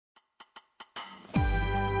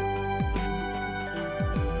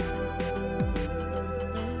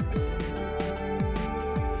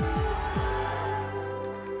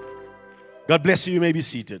God bless you. You may be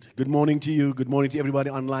seated. Good morning to you. Good morning to everybody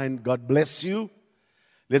online. God bless you.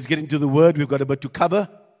 Let's get into the word. We've got a bit to cover.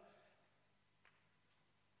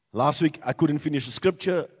 Last week, I couldn't finish the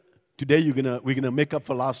scripture. Today, we're gonna make up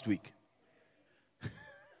for last week.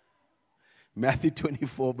 Matthew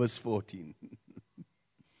 24, verse 14.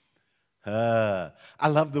 I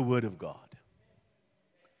love the word of God.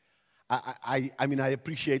 I mean, I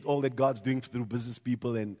appreciate all that God's doing through business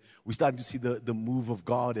people, and we're starting to see the move of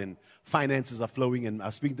God, and finances are flowing. And I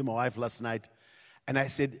was speaking to my wife last night, and I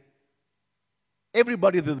said,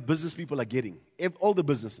 everybody that the business people are getting, all the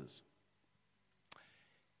businesses,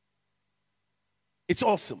 it's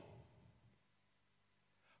awesome.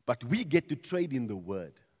 But we get to trade in the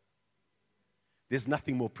word. There's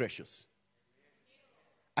nothing more precious.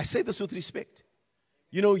 I say this with respect.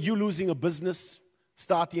 You know, you losing a business,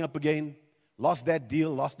 starting up again, lost that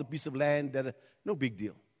deal, lost a piece of land, no big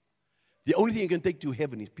deal. The only thing you can take to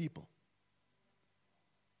heaven is people.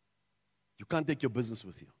 You can't take your business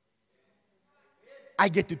with you. I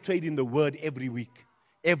get to trade in the word every week.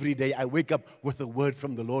 Every day I wake up with a word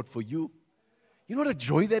from the Lord for you. You know what a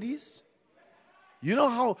joy that is? You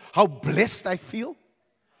know how blessed I feel?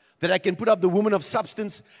 That I can put up the woman of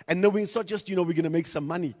substance and knowing it's not just, we're going to make some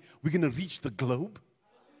money. We're going to reach the globe.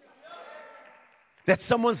 That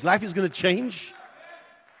someone's life is going to change.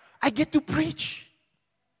 I get to preach.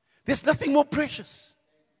 There's nothing more precious.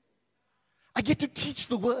 I get to teach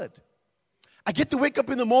the word. I get to wake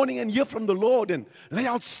up in the morning and hear from the Lord and lay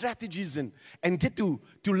out strategies and get to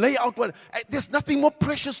lay out what. There's nothing more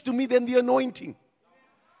precious to me than the anointing.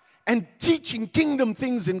 And teaching kingdom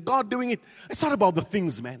things and God doing it. It's not about the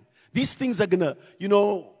things, man. These things are going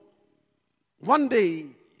to, one day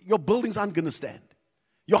your buildings aren't going to stand.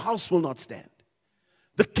 Your house will not stand.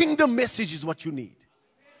 The kingdom message is what you need.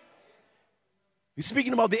 We're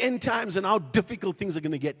speaking about the end times and how difficult things are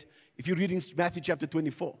going to get if you're reading Matthew chapter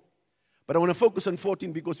 24. But I want to focus on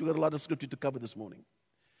 14 because we've got a lot of scripture to cover this morning.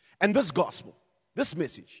 And this gospel, this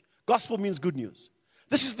message, gospel means good news.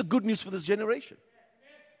 This is the good news for this generation.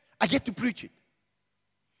 I get to preach it.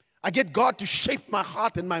 I get God to shape my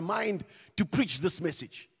heart and my mind to preach this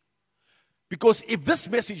message. Because if this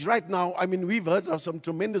message right now, we've heard of some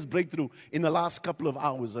tremendous breakthrough in the last couple of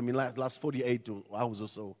hours. Last 48 hours or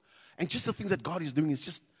so. And just the things that God is doing is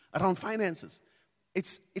just around finances.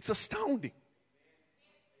 It's astounding.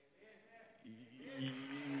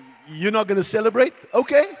 You're not going to celebrate?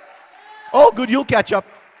 Okay. Oh, good, you'll catch up.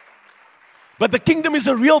 But the kingdom is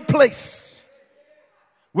a real place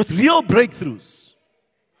with real breakthroughs.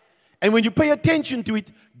 And when you pay attention to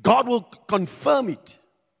it, God will confirm it.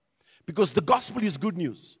 Because the gospel is good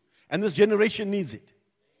news. And this generation needs it.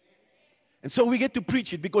 And so we get to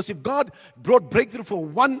preach it. Because if God brought breakthrough for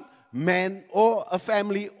one man or a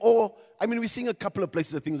family we're seeing a couple of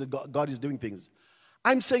places of things that God is doing things.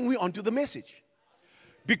 I'm saying we're onto the message.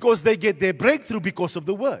 Because they get their breakthrough because of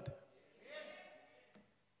the word.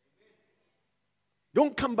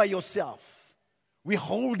 Don't come by yourself. We're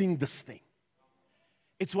holding this thing.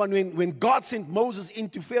 It's when God sent Moses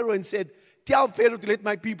into Pharaoh and said, tell Pharaoh to let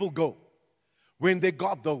my people go. When they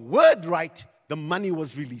got the word right, the money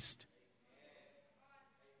was released.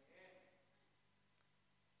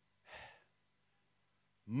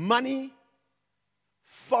 Money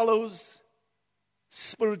follows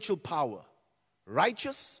spiritual power,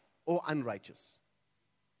 righteous or unrighteous.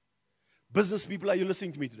 Business people, are you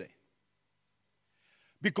listening to me today?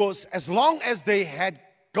 Because as long as they had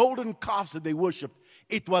golden calves that they worshipped,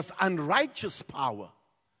 it was unrighteous power.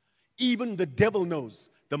 Even the devil knows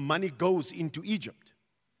the money goes into Egypt.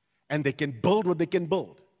 And they can build what they can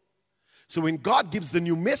build. So when God gives the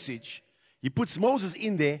new message, He puts Moses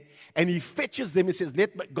in there and He fetches them. He says,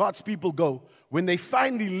 let God's people go. When they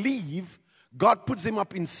finally leave, God puts them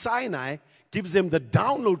up in Sinai, gives them the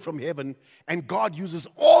download from heaven, and God uses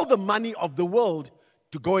all the money of the world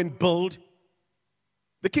to go and build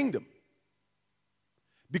the kingdom.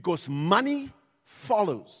 Because money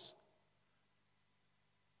follows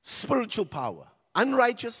spiritual power,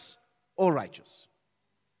 unrighteous or righteous.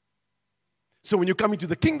 So when you come into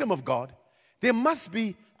the kingdom of God, there must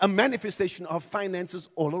be a manifestation of finances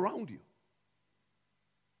all around you.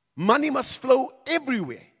 Money must flow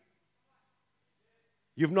everywhere.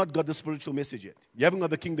 You've not got the spiritual message yet. You haven't got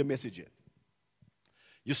the kingdom message yet.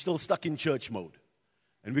 You're still stuck in church mode.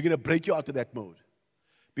 And we're going to break you out of that mode.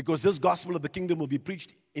 Because this gospel of the kingdom will be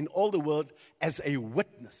preached in all the world as a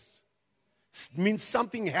witness. It means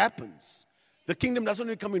something happens. The kingdom doesn't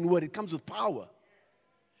only come in word, it comes with power.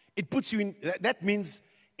 It puts you in, that means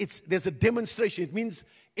there's a demonstration. It means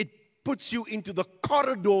it puts you into the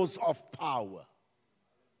corridors of power.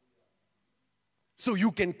 so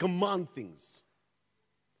you can command things.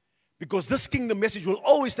 Because this kingdom message will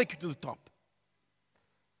always take you to the top.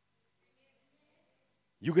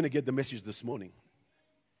 You're going to get the message this morning.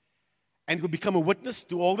 And it will become a witness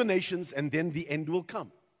to all the nations, and then the end will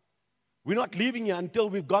come. We're not leaving here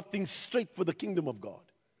until we've got things straight for the kingdom of God.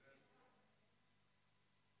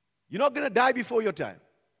 You're not going to die before your time.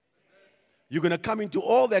 You're going to come into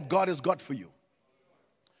all that God has got for you.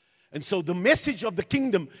 And so the message of the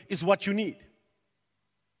kingdom is what you need.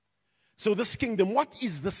 So this kingdom, what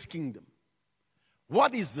is this kingdom?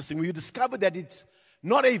 What is this? And we discover that it's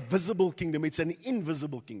not a visible kingdom, it's an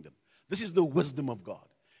invisible kingdom. This is the wisdom of God.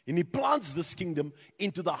 And He plants this kingdom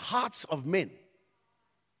into the hearts of men,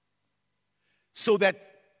 so that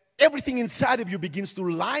everything inside of you begins to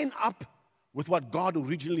line up with what God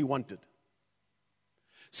originally wanted.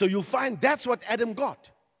 So you'll find that's what Adam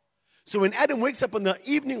got. So when Adam wakes up on the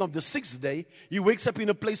evening of the 6th day, he wakes up in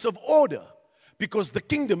a place of order, because the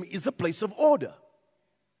kingdom is a place of order.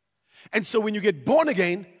 And so when you get born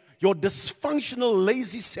again, your dysfunctional,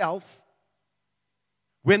 lazy self,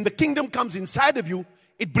 when the kingdom comes inside of you,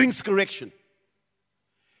 it brings correction.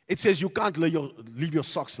 It says you can't leave your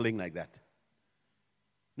socks laying like that.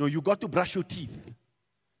 No, you got to brush your teeth.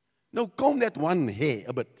 No, comb that one hair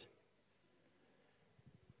a bit.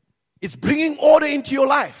 It's bringing order into your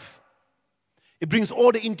life. It brings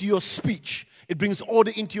order into your speech. It brings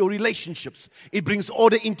order into your relationships. It brings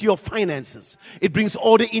order into your finances. It brings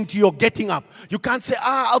order into your getting up. You can't say,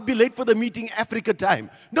 I'll be late for the meeting, Africa time.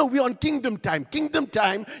 No, we're on kingdom time. Kingdom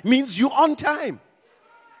time means you're on time.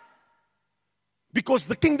 Because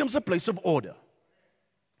the kingdom's a place of order.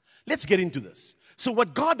 Let's get into this. So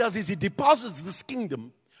what God does is He deposits this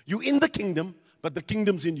kingdom. You're in the kingdom, but the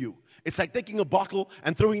kingdom's in you. It's like taking a bottle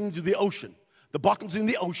and throwing it into the ocean. The bottle's in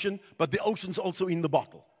the ocean, but the ocean's also in the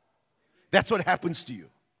bottle. That's what happens to you.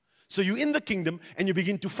 So you're in the kingdom and you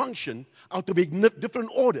begin to function out of a different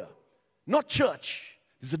order. Not church.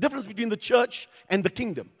 There's a difference between the church and the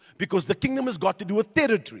kingdom. Because the kingdom has got to do with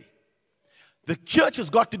territory. The church has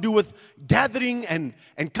got to do with gathering and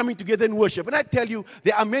coming together in worship. And I tell you,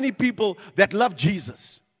 there are many people that love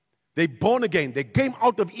Jesus. They're born again. They came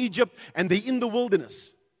out of Egypt and they're in the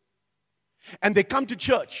wilderness. And they come to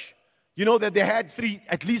church. You know that they had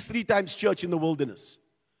at least three times church in the wilderness.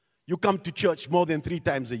 You come to church more than 3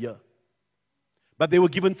 times a year. But they were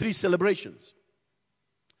given 3 celebrations.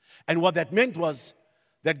 And what that meant was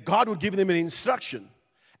that God would give them an instruction.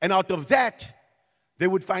 And out of that, they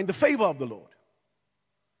would find the favor of the Lord.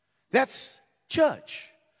 That's church.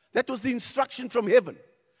 That was the instruction from heaven.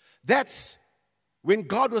 That's when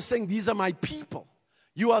God was saying, these are my people.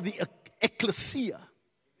 You are the ecclesia.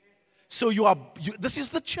 So this is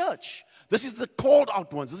the church. This is the called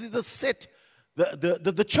out ones. This is the set,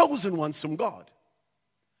 the chosen ones from God.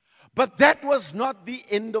 But that was not the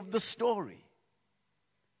end of the story.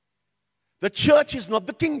 The church is not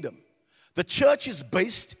the kingdom. The church is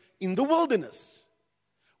based in the wilderness.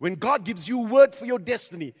 When God gives you a word for your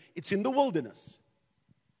destiny, it's in the wilderness.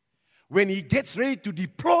 When He gets ready to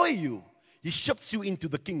deploy you, He shifts you into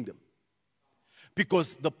the kingdom.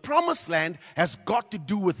 Because the promised land has got to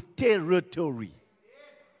do with territory.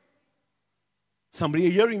 Somebody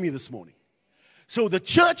are hearing me this morning. So the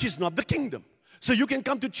church is not the kingdom. So you can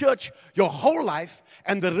come to church your whole life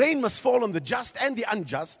and the rain must fall on the just and the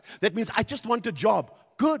unjust. That means I just want a job.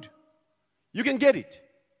 Good. You can get it.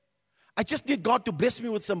 I just need God to bless me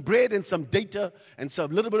with some bread and some data and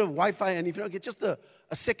some little bit of Wi-Fi. And if you don't get just a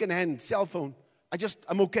second-hand cell phone,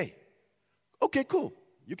 I'm okay. Okay, cool.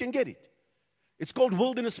 You can get it. It's called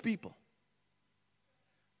wilderness people.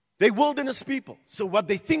 They're wilderness people. So what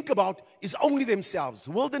they think about is only themselves.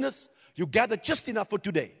 Wilderness, you gather just enough for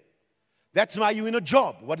today. That's why you're in a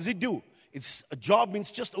job. What does it do? A job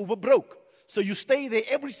means just over broke. So you stay there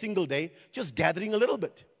every single day, just gathering a little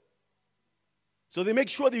bit. So they make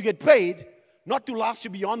sure that you get paid, not to last you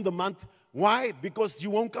beyond the month. Why? Because you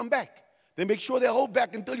won't come back. They make sure they hold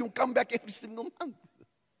back until you come back every single month.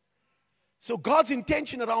 So God's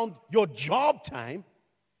intention around your job time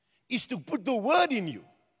is to put the word in you.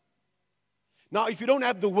 Now, if you don't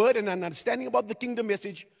have the word and an understanding about the kingdom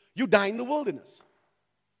message, you die in the wilderness.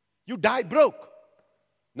 You die broke.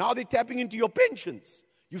 Now they're tapping into your pensions.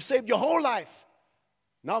 You've saved your whole life.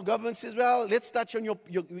 Now government says, well, let's touch on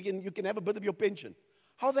you can have a bit of your pension.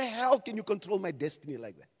 How the hell can you control my destiny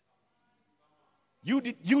like that?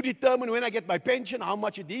 You determine when I get my pension, how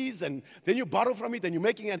much it is, and then you borrow from it, and you're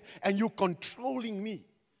making it, and you're controlling me.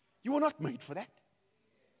 You were not made for that.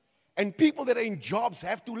 And people that are in jobs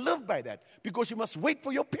have to live by that, because you must wait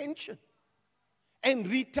for your pension. And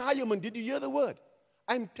retirement, did you hear the word?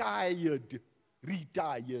 I'm tired.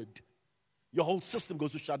 Retired. your whole system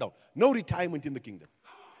goes to shut down. No retirement in the kingdom.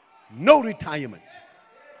 No retirement.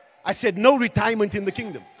 I said no retirement in the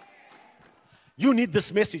kingdom. You need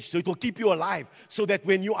this message so it will keep you alive, so that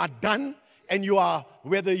when you are done and you are,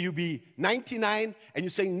 whether you be 99 and you're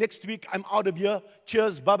saying next week I'm out of here,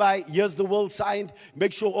 cheers, bye-bye, here's the will signed,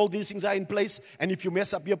 make sure all these things are in place, and if you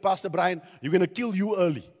mess up here, Pastor Brian, you're going to kill you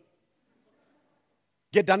early.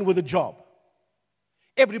 Get done with the job.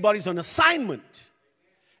 Everybody's on assignment.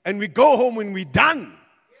 And we go home when we're done.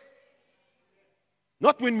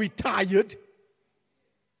 Not when we're tired.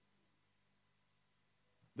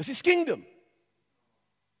 This is kingdom.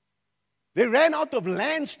 They ran out of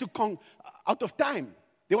lands out of time.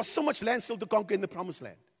 There was so much land still to conquer in the promised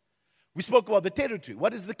land. We spoke about the territory.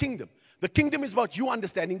 What is the kingdom? The kingdom is about you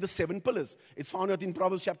understanding the 7 pillars. It's found out in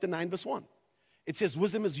Proverbs chapter 9 verse 1. It says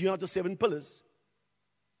wisdom is you know the 7 pillars.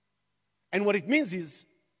 And what it means is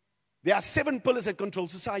there are 7 pillars that control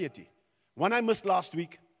society. One I missed last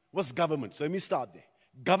week was government. So let me start there.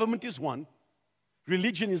 Government is one.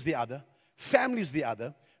 Religion is the other. Family is the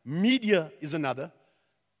other. Media is another.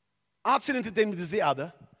 Arts and entertainment is the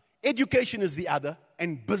other. Education is the other.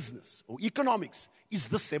 And business or economics is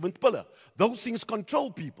the 7th pillar. Those things control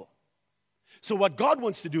people. So what God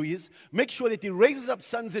wants to do is make sure that He raises up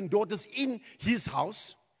sons and daughters in His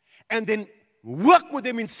house and then work with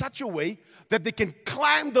them in such a way that they can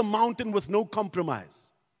climb the mountain with no compromise.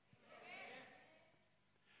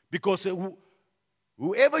 Because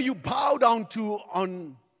whoever you bow down to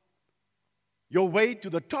on your way to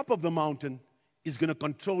the top of the mountain is going to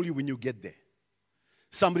control you when you get there.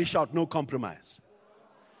 Somebody shout, no compromise.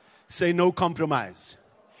 Say, no compromise.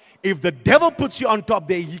 If the devil puts you on top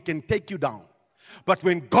there, he can take you down. But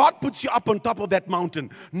when God puts you up on top of that mountain,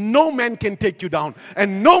 no man can take you down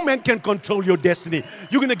and no man can control your destiny.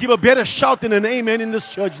 You're going to give a better shout and an amen in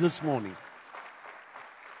this church this morning.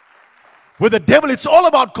 With the devil, it's all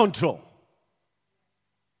about control.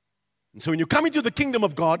 And so when you come into the kingdom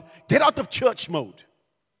of God, get out of church mode.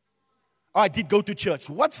 Oh, I did go to church.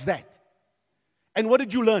 What's that? And what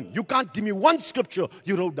did you learn? You can't give me one scripture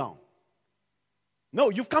you wrote down. No,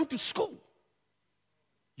 you've come to school.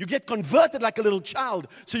 You get converted like a little child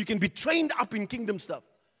so you can be trained up in kingdom stuff.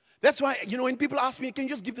 That's why, when people ask me, can you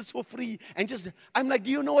just give this for free? I'm like, do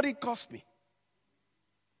you know what it cost me?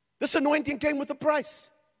 This anointing came with a price.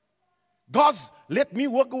 God's let me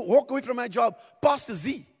walk away from my job. Pastor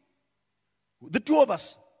Z, the two of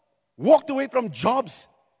us, walked away from jobs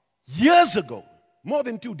years ago, more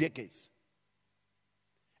than 2 decades.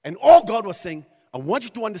 And all God was saying, I want you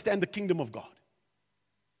to understand the kingdom of God.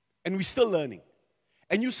 And we're still learning.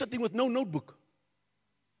 And you're sitting with no notebook.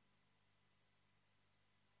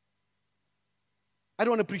 I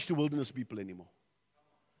don't want to preach to wilderness people anymore.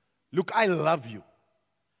 Look, I love you.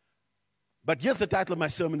 But here's the title of my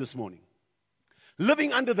sermon this morning.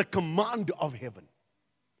 Living under the command of heaven.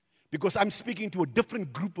 Because I'm speaking to a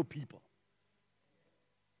different group of people.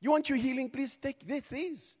 You want your healing? Please take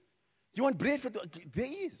this. You want bread? There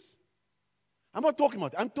is. I'm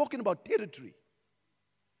talking about territory.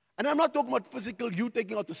 And I'm not talking about physical, you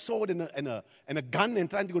taking out the sword and a gun and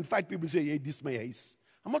trying to go and fight people and say, hey, this is my ace.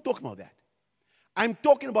 I'm not talking about that. I'm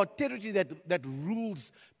talking about territory that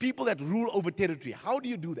rules, people that rule over territory. How do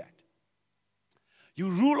you do that? You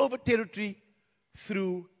rule over territory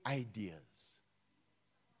through ideas.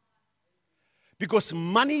 Because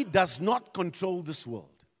money does not control this world.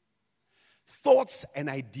 Thoughts and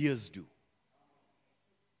ideas do.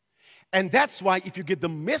 And that's why if you get the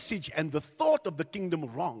message and the thought of the kingdom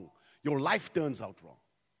wrong, your life turns out wrong.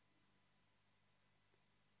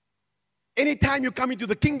 Anytime you come into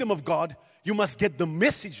the kingdom of God, you must get the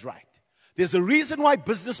message right. There's a reason why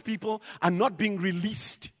business people are not being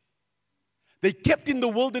released. They kept in the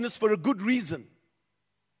wilderness for a good reason.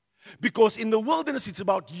 Because in the wilderness, it's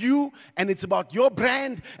about you and it's about your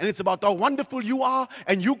brand and it's about how wonderful you are,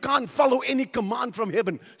 and you can't follow any command from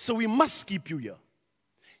heaven. So we must keep you here.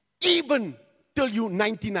 Even till you're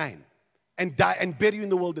 99 and die and bury you in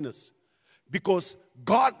the wilderness. Because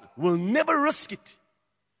God will never risk it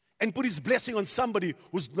and put His blessing on somebody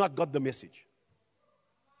who's not got the message.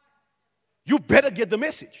 You better get the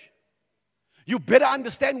message. You better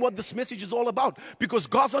understand what this message is all about. Because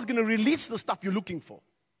God's not going to release the stuff you're looking for.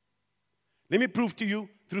 Let me prove to you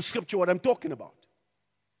through scripture what I'm talking about.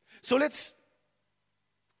 So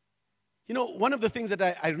one of the things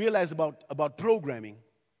that I realize about programming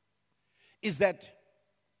is that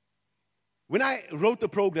when I wrote a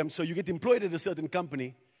program, so you get employed at a certain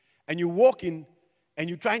company and you walk in and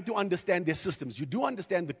you're trying to understand their systems. You do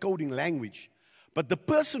understand the coding language, but the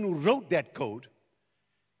person who wrote that code,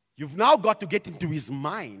 you've now got to get into his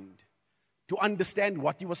mind to understand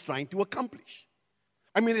what he was trying to accomplish.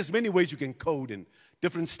 I mean, there's many ways you can code and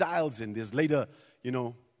different styles, and there's later,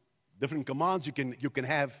 different commands you can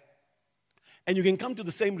have, and you can come to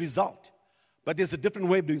the same result. But there's a different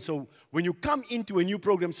way of doing it. So when you come into a new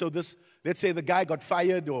program, let's say the guy got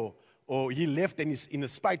fired or he left and he's in a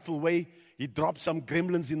spiteful way, he dropped some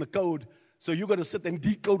gremlins in the code. So you got to sit and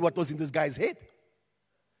decode what was in this guy's head.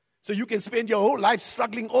 So you can spend your whole life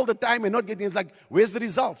struggling all the time and not getting, it's like, where's the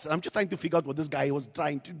results? I'm just trying to figure out what this guy was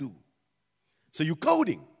trying to do. So you're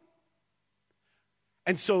coding.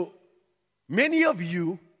 And so many of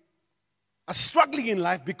you are struggling in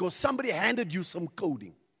life because somebody handed you some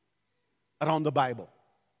coding around the Bible.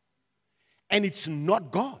 And it's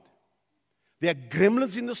not God. There are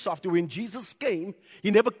gremlins in the software. When Jesus came,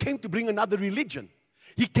 he never came to bring another religion.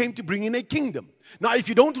 He came to bring in a kingdom. Now, if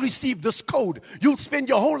you don't receive this code, you'll spend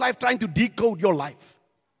your whole life trying to decode your life.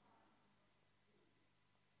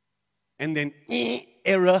 And then,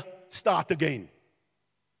 error, start again.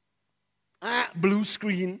 Blue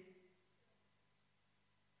screen.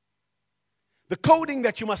 The coding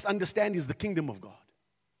that you must understand is the kingdom of God.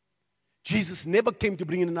 Jesus never came to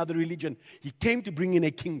bring in another religion. He came to bring in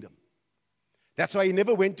a kingdom. That's why he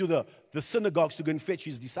never went to the synagogues to go and fetch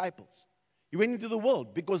his disciples. He went into the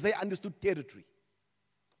world because they understood territory.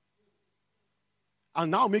 I'll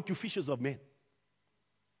now make you fishers of men.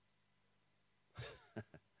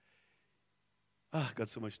 I've got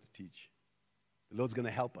so much to teach. The Lord's going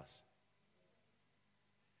to help us.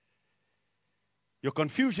 Your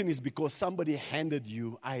confusion is because somebody handed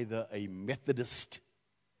you either a Methodist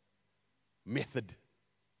method,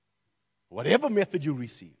 whatever method you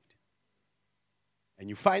received, and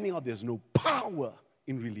you're finding out there's no power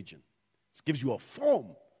in religion. It gives you a form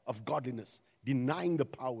of godliness, denying the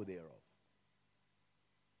power thereof.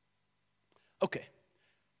 Okay.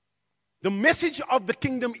 The message of the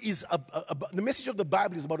kingdom is, the message of the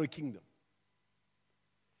Bible is about a kingdom.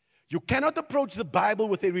 You cannot approach the Bible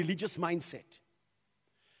with a religious mindset.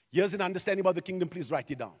 Here's an understanding about the kingdom. Please write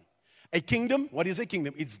it down. A kingdom, what is a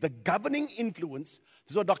kingdom? It's the governing influence.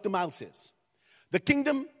 This is what Dr. Miles says. The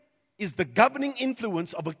kingdom is the governing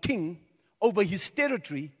influence of a king over his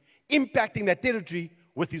territory, impacting that territory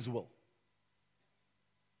with his will.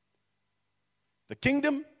 A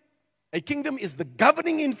kingdom is the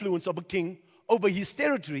governing influence of a king over his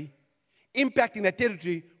territory, impacting that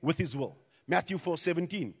territory with his will. Matthew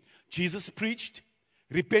 4:17. Jesus preached,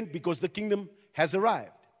 repent because the kingdom has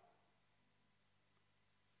arrived.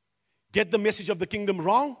 Get the message of the kingdom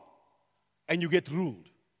wrong, and you get ruled.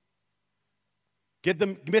 Get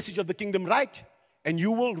the message of the kingdom right, and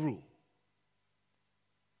you will rule.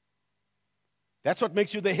 That's what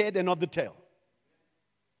makes you the head and not the tail.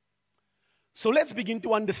 So let's begin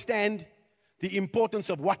to understand the importance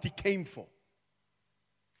of what he came for.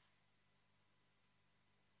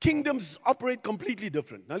 Kingdoms operate completely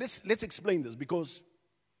different. Now let's explain this, because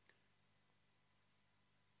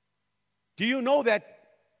do you know that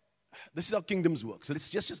this is how kingdoms work? So let's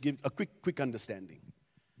just give a quick understanding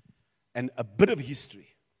and a bit of history.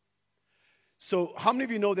 So how many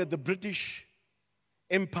of you know that the British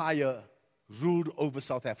Empire ruled over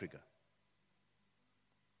South Africa?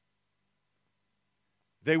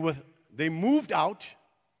 They moved out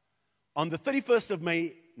on the 31st of May,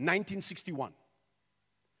 1961.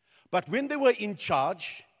 But when they were in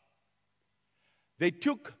charge, they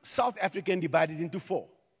took South Africa and divided it into 4.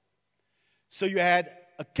 So you had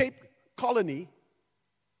a Cape colony,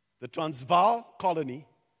 the Transvaal colony,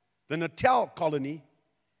 the Natal colony,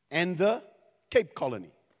 and the Cape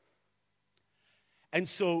colony. And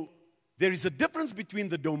so there is a difference between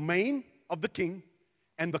the domain of the king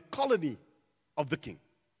and the colony of the king.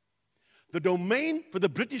 The domain for the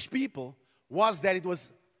British people was that it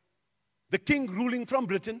was the king ruling from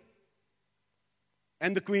Britain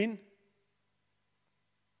and the queen.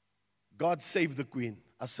 God save the queen.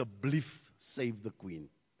 Asseblief save the queen.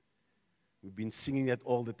 We've been singing that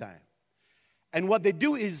all the time. And what they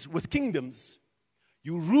do is, with kingdoms,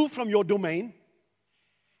 you rule from your domain.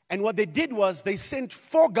 And what they did was they sent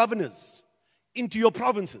 4 governors into your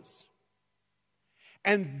provinces.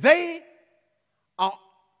 And they are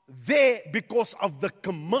there because of the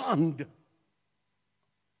command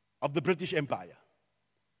of the British Empire.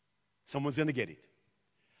 Someone's going to get it.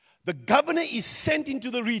 The governor is sent into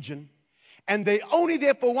the region, and they're only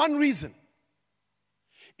there for one reason,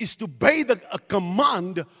 is to obey a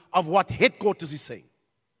command of what headquarters is saying.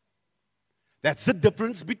 That's the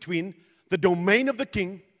difference between the domain of the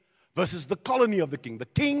king versus the colony of the king. The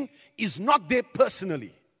king is not there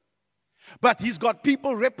personally, but he's got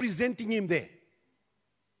people representing him there.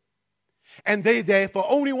 And they're there for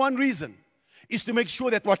only one reason, is to make sure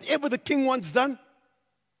that whatever the king wants done,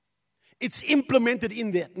 it's implemented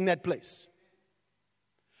in that place.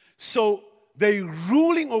 So they're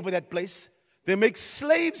ruling over that place. They make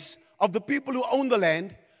slaves of the people who own the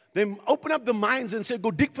land. They open up the mines and say,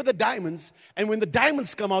 go dig for the diamonds. And when the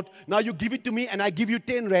diamonds come out, now you give it to me and I give you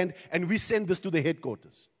 10 rand and we send this to the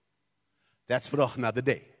headquarters. That's for another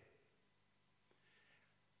day.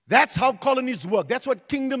 That's how colonies work. That's what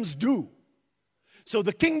kingdoms do. So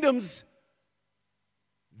the kingdoms,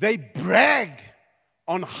 they brag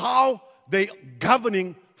on how they're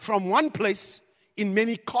governing from one place in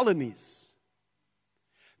many colonies.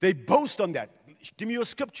 They boast on that. Give me your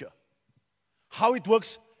scripture. How it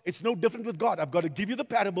works, it's no different with God. I've got to give you the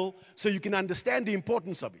parable so you can understand the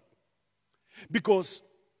importance of it. Because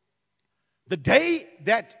the day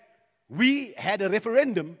that we had a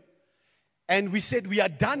referendum and we said we are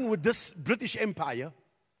done with this British Empire,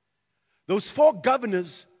 those 4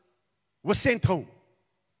 governors were sent home.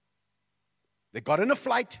 They got on a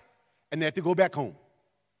flight and they had to go back home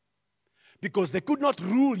because they could not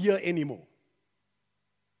rule here anymore.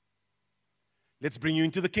 Let's bring you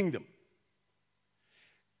into the kingdom.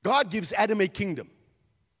 God gives Adam a kingdom.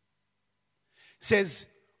 Says,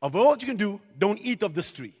 of all you can do, don't eat of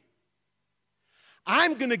this tree.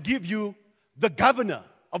 I'm going to give you the governor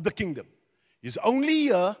of the kingdom. He's only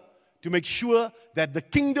here to make sure that the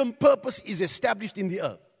kingdom purpose is established in the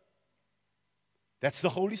earth. That's the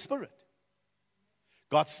Holy Spirit.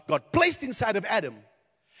 God's got placed inside of Adam.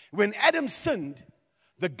 When Adam sinned,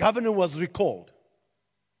 the governor was recalled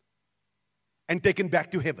and taken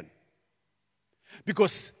back to heaven.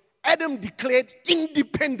 Because Adam declared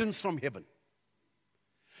independence from heaven.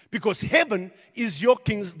 Because heaven is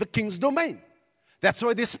the king's domain. That's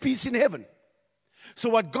why there's peace in heaven. So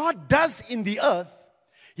what God does in the earth,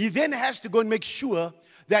 He then has to go and make sure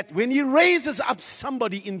that when He raises up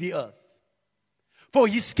somebody in the earth for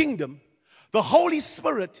His kingdom, the Holy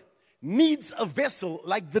Spirit needs a vessel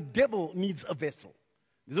like the devil needs a vessel.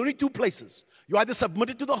 There's only 2 places. You either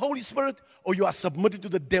submitted to the Holy Spirit or you are submitted to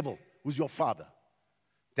the devil, who's your father.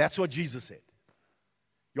 That's what Jesus said.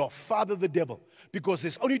 Your father, the devil. Because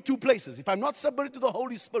there's only 2 places. If I'm not submitted to the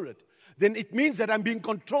Holy Spirit, then it means that I'm being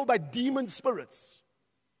controlled by demon spirits.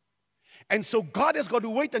 And so God has got to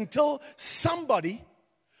wait until somebody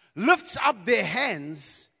lifts up their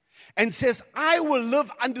hands and says, I will live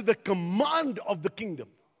under the command of the kingdom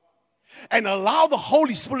and allow the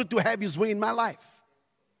Holy Spirit to have His way in my life.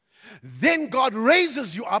 Then God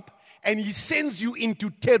raises you up and He sends you into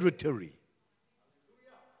territory.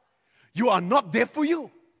 You are not there for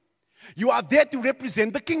you. You are there to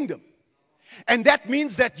represent the kingdom. And that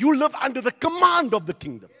means that you live under the command of the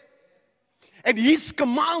kingdom. And His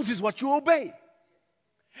commands is what you obey.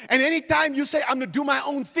 And anytime you say, I'm going to do my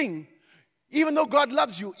own thing, even though God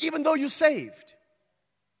loves you, even though you're saved,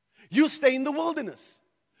 you stay in the wilderness.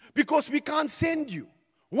 Because we can't send you.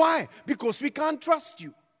 Why? Because we can't trust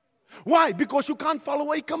you. Why? Because you can't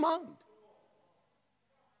follow a command.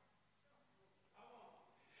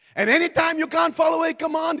 And anytime you can't follow a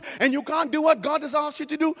command and you can't do what God has asked you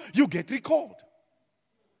to do, you get recalled.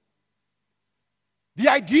 The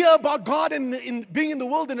idea about God in being in the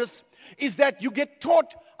wilderness is that you get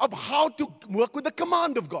taught of how to work with the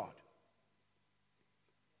command of God.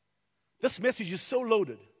 This message is so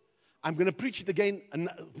loaded. I'm going to preach it again,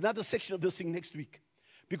 another section of this thing next week.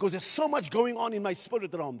 Because there's so much going on in my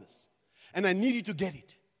spirit around this. And I need you to get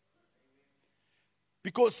it.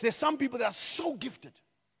 Because there's some people that are so gifted.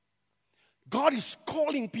 God is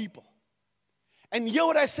calling people. And hear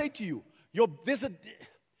what I say to you.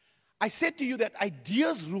 I said to you that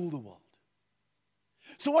ideas rule the world.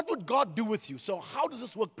 So what would God do with you? So how does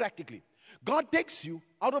this work practically? God takes you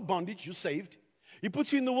out of bondage, you're saved. He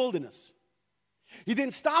puts you in the wilderness. He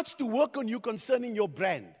then starts to work on you concerning your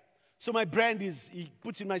brand. So my brand is, He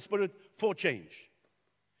puts in my spirit, for change.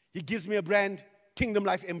 He gives me a brand, Kingdom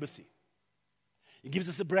Life Embassy. He gives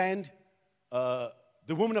us a brand, the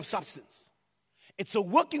Woman of Substance. It's a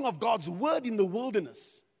working of God's word in the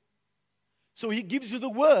wilderness. So He gives you the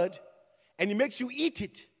word and He makes you eat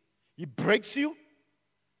it. He breaks you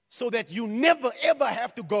so that you never ever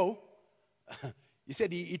have to go. He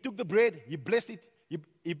said he took the bread, He blessed it,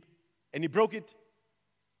 and He broke it,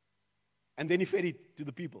 and then He fed it to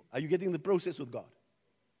the people. Are you getting the process with God?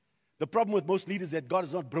 The problem with most leaders is that God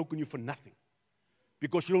has not broken you for nothing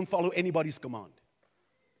because you don't follow anybody's command.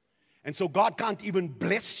 And so God can't even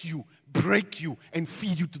bless you, break you, and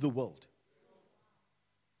feed you to the world.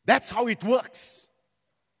 That's how it works.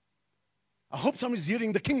 I hope somebody's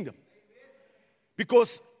hearing the kingdom.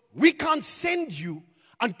 Because we can't send you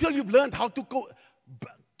until you've learned how to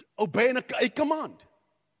obey a command.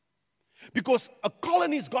 Because a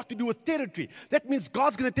colony's got to do with territory. That means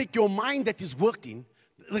God's going to take your mind that He's worked in,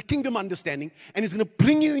 the kingdom understanding, and He's going to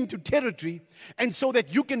bring you into territory, and so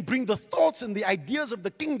that you can bring the thoughts and the ideas of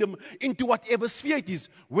the kingdom into whatever sphere it is,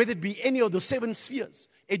 whether it be any of the 7 spheres,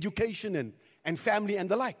 education and family and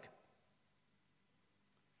the like.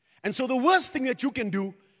 And so the worst thing that you can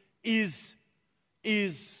do is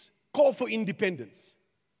call for independence.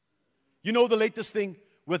 You know the latest thing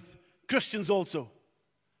with Christians also.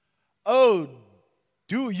 Oh,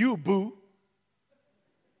 do you, boo?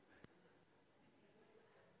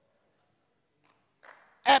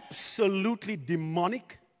 Absolutely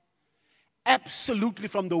demonic, absolutely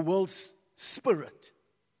from the world's spirit.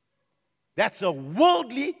 That's a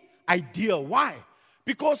worldly idea. Why?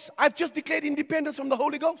 Because I've just declared independence from the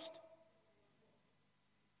Holy Ghost.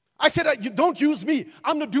 I said, you don't use me,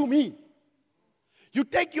 I'm going to do me. You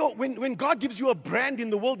take when God gives you a brand in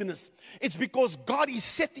the wilderness, it's because God is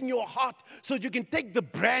setting your heart so that you can take the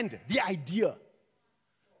brand, the idea,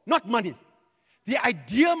 not money. The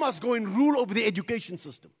idea must go and rule over the education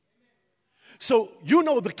system. So,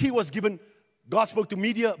 the key was given. God spoke to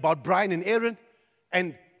media about Brian and Aaron,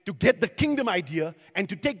 and to get the kingdom idea and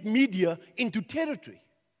to take media into territory.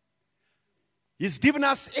 He's given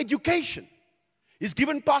us education. He's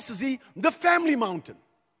given Pastor Z the family mountain.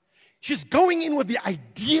 She's going in with the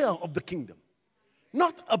idea of the kingdom,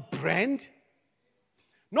 not a brand,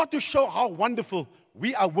 not to show how wonderful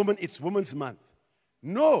we are women, it's Women's Month.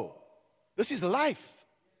 No, this is life.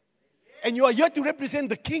 And you are here to represent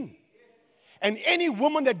the king. And any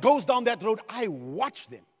woman that goes down that road, I watch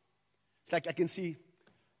them. It's like I can see,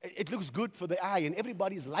 it looks good for the eye, and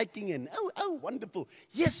everybody's liking, and oh, wonderful.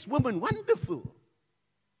 Yes, woman, wonderful.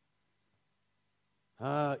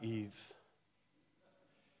 Eve.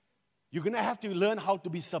 You're going to have to learn how to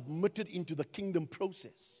be submitted into the kingdom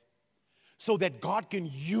process so that God can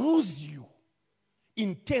use you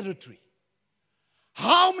in territory.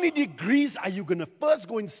 How many degrees are you going to first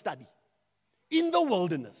go and study in the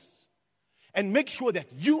wilderness and make sure that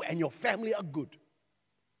you and your family are good?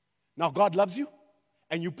 Now, God loves you,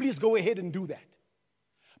 and you please go ahead and do that.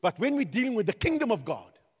 But when we're dealing with the kingdom of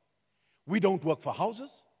God, we don't work for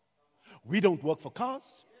houses. We don't work for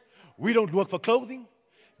cars. We don't work for clothing.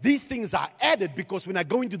 These things are added because when I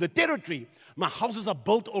go into the territory, my houses are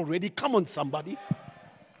built already. Come on, somebody.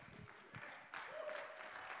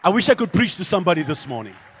 I wish I could preach to somebody this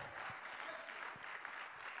morning.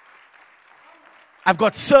 I've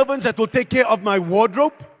got servants that will take care of my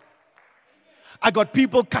wardrobe. I got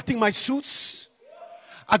people cutting my suits.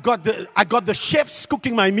 I got the chefs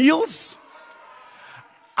cooking my meals.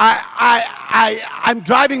 I'm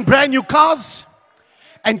driving brand new cars.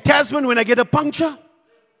 And Tasman, when I get a puncture,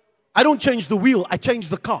 I don't change the wheel, I change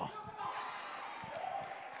the car.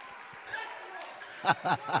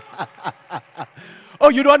 Oh,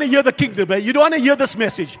 you don't want to hear the kingdom, eh? You don't want to hear this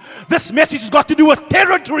message. This message has got to do with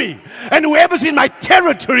territory. And whoever's in my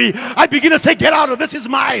territory, I begin to say, get out of this is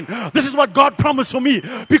mine. This is what God promised for me.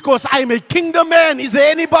 Because I am a kingdom man. Is there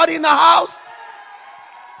anybody in the house?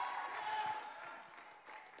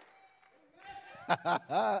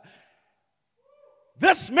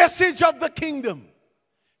 This message of the kingdom,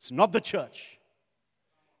 it's not the church.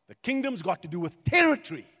 The kingdom's got to do with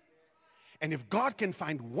territory. And if God can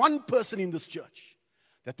find one person in this church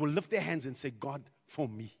that will lift their hands and say, God, for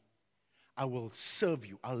me, I will serve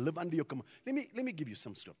you. I'll live under your command. Let me give you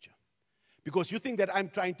some scripture. Because you think that I'm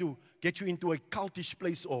trying to get you into a cultish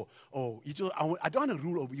place or I don't want to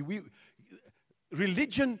rule over you.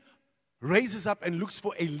 Religion raises up and looks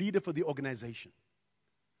for a leader for the organization.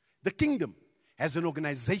 The kingdom has an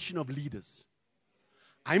organization of leaders.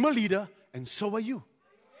 I'm a leader, and so are you.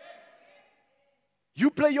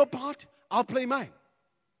 You play your part, I'll play mine.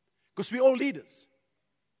 Because we're all leaders.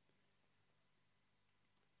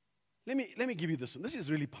 Let me give you this one. This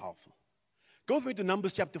is really powerful. Go with me to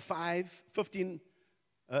Numbers chapter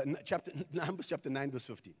Numbers chapter 9, verse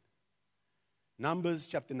 15. Numbers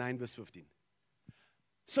chapter 9, verse 15.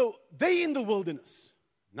 So, they in the wilderness.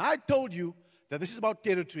 Now, I told you that this is about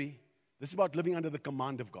territory. This is about living under the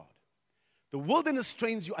command of God. The wilderness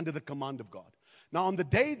trains you under the command of God. Now, on the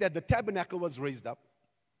day that the tabernacle was raised up,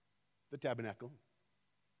 the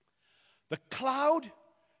cloud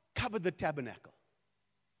covered the tabernacle.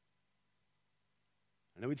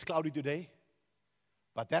 I know it's cloudy today,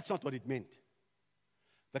 but that's not what it meant.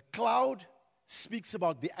 The cloud speaks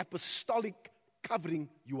about the apostolic covering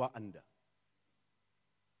you are under.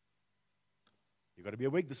 You got to be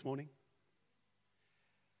awake this morning.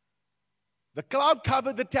 The cloud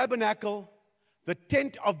covered the tabernacle, the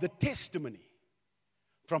tent of the testimony.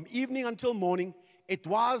 From evening until morning, it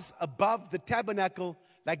was above the tabernacle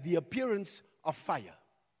like the appearance of fire.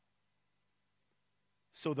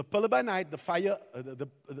 So the pillar by night, the fire,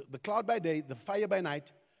 the cloud by day, the fire by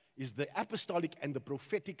night is the apostolic and the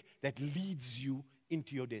prophetic that leads you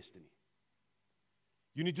into your destiny.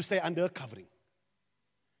 You need to stay under a covering.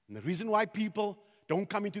 And the reason why people don't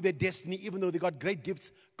come into their destiny, even though they got great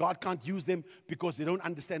gifts, God can't use them because they don't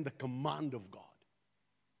understand the command of God.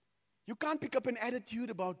 You can't pick up an attitude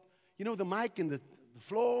about, the mic and the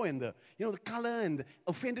floor and the color and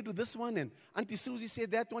offended with this one and Auntie Susie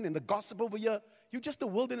said that one and the gossip over here. You're just a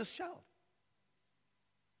wilderness child.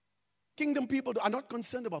 Kingdom people are not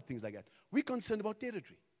concerned about things like that. We're concerned about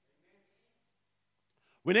territory.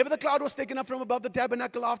 Whenever the cloud was taken up from above the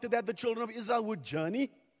tabernacle, after that the children of Israel would journey.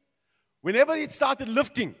 Whenever it started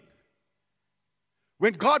lifting,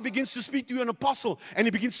 when God begins to speak to you, an apostle, and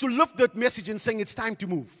he begins to lift that message and saying it's time to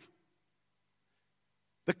move.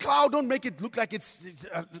 The cloud don't make it look like it's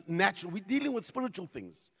natural. We're dealing with spiritual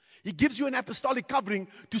things. He gives you an apostolic covering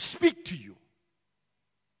to speak to you.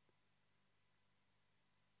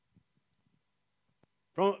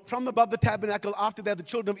 From above the tabernacle, after that the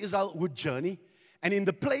children of Israel would journey. And in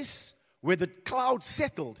the place where the cloud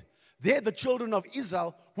settled, there the children of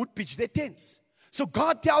Israel would pitch their tents. So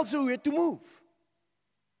God tells you where to move.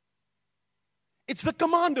 It's the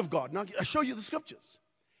command of God. Now I'll show you the scriptures.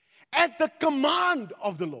 At the command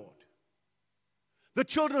of the Lord, the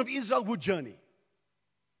children of Israel would journey.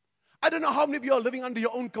 I don't know how many of you are living under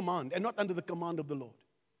your own command and not under the command of the Lord.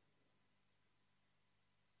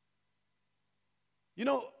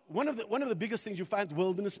 One of the biggest things you find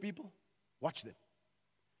wilderness people, watch them.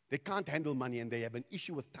 They can't handle money and they have an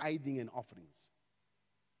issue with tithing and offerings.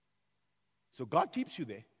 So God keeps you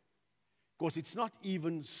there because it's not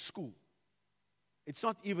even school. It's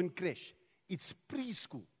not even creche. It's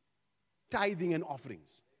preschool. Tithing and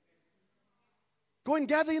offerings. Go and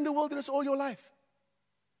gather in the wilderness all your life.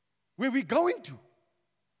 Where are we going to?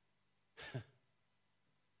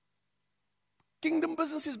 Kingdom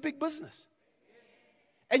business is big business.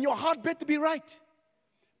 And your heart better be right.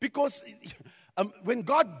 Because when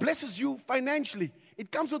God blesses you financially, it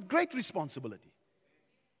comes with great responsibility.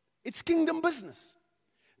 It's kingdom business.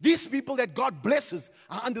 These people that God blesses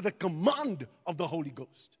are under the command of the Holy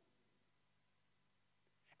Ghost.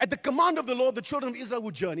 At the command of the Lord, the children of Israel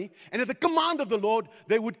would journey. And at the command of the Lord,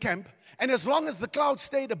 they would camp. And as long as the cloud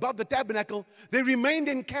stayed above the tabernacle, they remained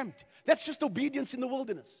encamped. That's just obedience in the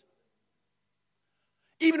wilderness.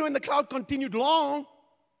 Even when the cloud continued long,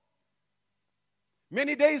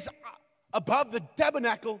 many days above the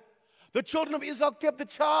tabernacle, the children of Israel kept the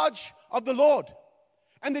charge of the Lord.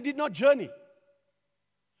 And they did not journey.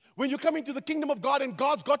 When you come into the kingdom of God and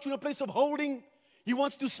God's got you in a place of holding, He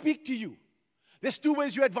wants to speak to you. There's two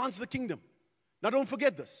ways you advance the kingdom. Now don't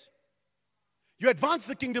forget this. You advance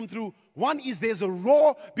the kingdom through, one is there's a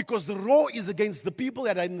roar, because the roar is against the people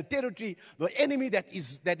that are in the territory, the enemy that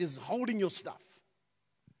is holding your stuff.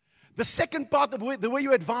 The second part of the way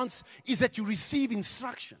you advance is that you receive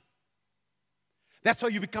instruction. That's how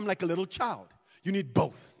you become like a little child. You need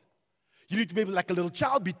both. You need to be like a little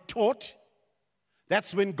child, be taught.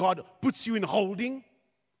 That's when God puts you in holding.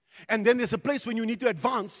 And then there's a place when you need to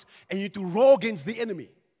advance and you need to roar against the enemy.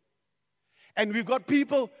 And we've got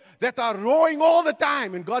people that are roaring all the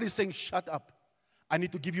time, and God is saying, shut up. I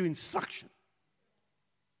need to give you instruction.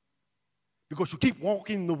 Because you keep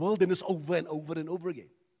walking in the wilderness over and over and over again.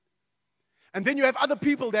 And then you have other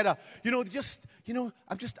people that are, I'm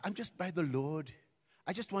just by the Lord.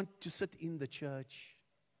 I just want to sit in the church.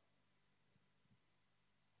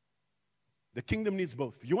 The kingdom needs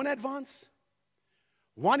both. You want to advance?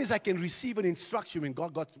 One is I can receive an instruction when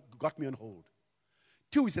God got me on hold.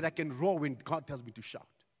 Two is that I can roar when God tells me to shout.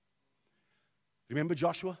 Remember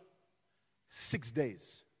Joshua? 6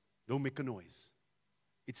 days, don't make a noise.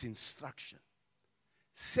 It's instruction.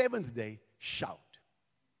 7th day, shout.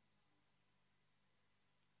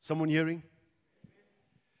 Someone hearing?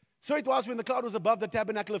 So it was when the cloud was above the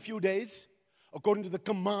tabernacle a few days, according to the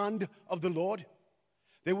command of the Lord,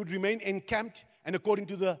 they would remain encamped, and according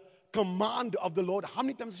to the command of the Lord. How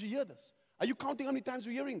many times do you hear this? Are you counting how many times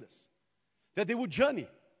you're hearing this? That they would journey.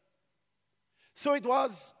 So it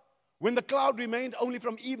was when the cloud remained only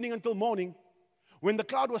from evening until morning. When the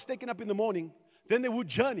cloud was taken up in the morning, then they would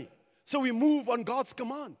journey. So we move on God's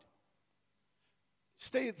command.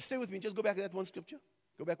 Stay with me. Just go back to that one scripture.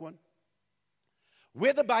 Go back one.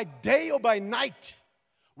 Whether by day or by night,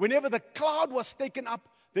 whenever the cloud was taken up,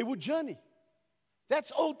 they would journey.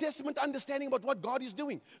 That's Old Testament understanding about what God is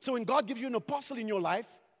doing. So when God gives you an apostle in your life,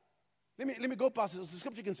 let me go past this. The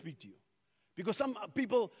scripture can speak to you. Because some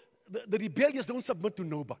people, the rebellious don't submit to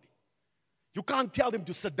nobody. You can't tell them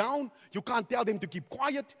to sit down. You can't tell them to keep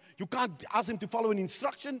quiet. You can't ask them to follow an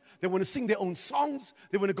instruction. They want to sing their own songs.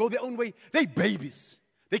 They want to go their own way. They're babies.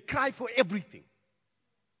 They cry for everything.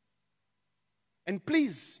 And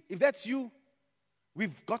please, if that's you,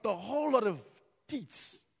 we've got a whole lot of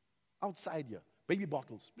teats outside here. Baby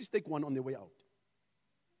bottles. Please take one on their way out.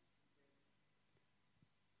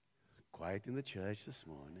 Quiet in the church this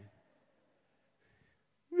morning.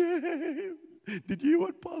 Did you hear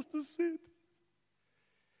what Pastor said?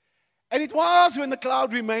 And it was when the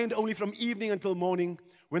cloud remained only from evening until morning.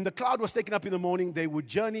 When the cloud was taken up in the morning, they would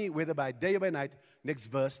journey, whether by day or by night. Next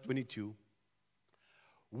verse, 22.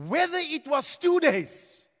 Whether it was 2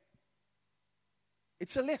 days,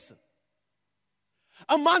 it's a lesson.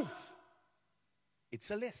 A month,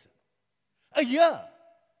 it's a lesson. A year,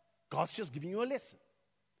 God's just giving you a lesson.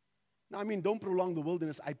 Now, I mean, don't prolong the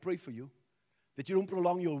wilderness. I pray for you that you don't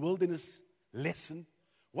prolong your wilderness lesson.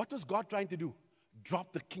 What was God trying to do?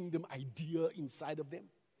 Drop the kingdom idea inside of them.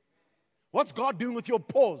 What's God doing with your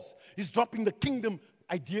pause? He's dropping the kingdom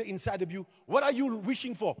idea inside of you. What are you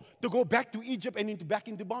wishing for? To go back to Egypt and back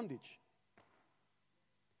into bondage.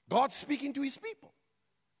 God's speaking to his people.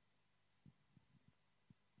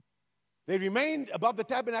 They remained above the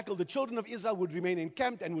tabernacle. The children of Israel would remain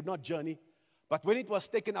encamped and would not journey. But when it was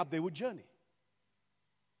taken up, they would journey.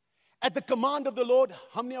 At the command of the Lord,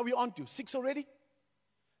 how many are we on to? 6 already?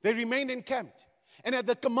 They remained encamped. And at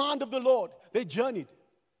the command of the Lord, they journeyed.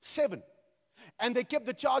 7. And they kept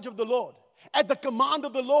the charge of the Lord. At the command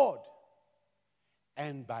of the Lord.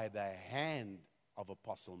 And by the hand of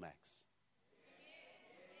Apostle Max.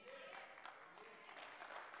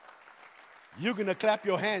 You're going to clap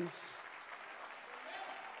your hands.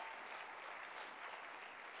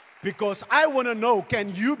 Because I want to know,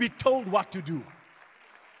 can you be told what to do?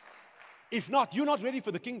 If not, you're not ready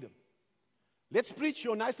for the kingdom. Let's preach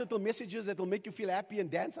your nice little messages that will make you feel happy and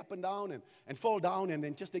dance up and down and fall down and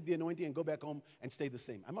then just take the anointing and go back home and stay the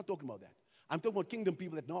same. I'm not talking about that. I'm talking about kingdom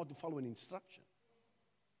people that know how to follow an instruction.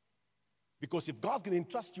 Because if God's going to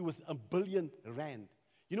entrust you with R1 billion,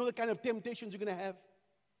 you know the kind of temptations you're going to have?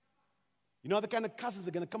 You know the kind of cousins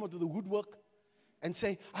are going to come out of the woodwork and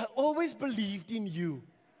say, I always believed in you.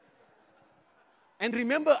 And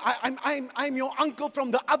remember, I'm your uncle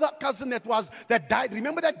from the other cousin that died.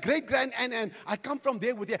 Remember that great-grand and I come from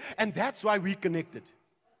there with you. And that's why we connected.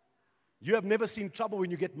 You have never seen trouble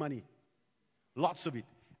when you get money. Lots of it.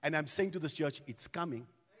 And I'm saying to this church, it's coming.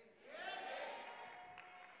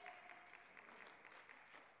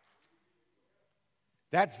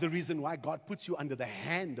 That's the reason why God puts you under the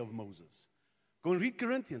hand of Moses. Go and read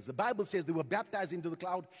Corinthians. The Bible says they were baptized into the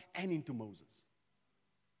cloud and into Moses.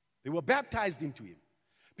 They were baptized into him.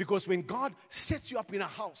 Because when God sets you up in a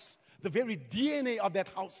house, the very DNA of that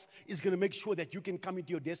house is going to make sure that you can come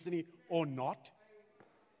into your destiny or not.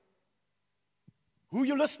 Who are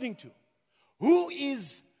you listening to? Who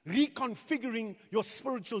is reconfiguring your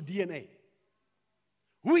spiritual DNA?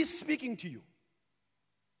 Who is speaking to you?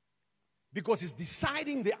 Because it's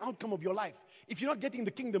deciding the outcome of your life. If you're not getting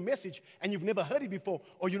the kingdom message and you've never heard it before,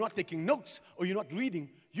 or you're not taking notes, or you're not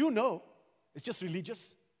reading, you know it's just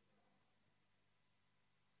religious.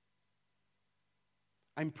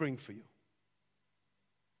 I'm praying for you.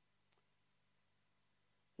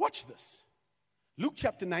 Watch this. Luke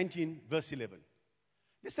chapter 19, verse 11.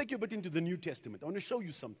 Let's take you a bit into the New Testament. I want to show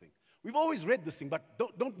you something. We've always read this thing, but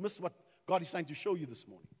don't miss what God is trying to show you this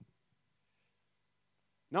morning.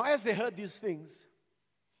 Now, as they heard these things,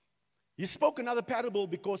 he spoke another parable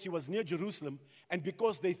because he was near Jerusalem and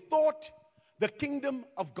because they thought the kingdom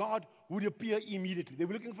of God would appear immediately. They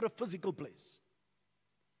were looking for a physical place.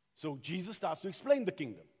 So Jesus starts to explain the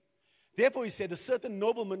kingdom. Therefore, he said, a certain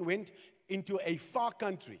nobleman went into a far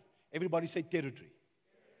country. Everybody say territory.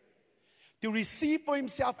 To receive for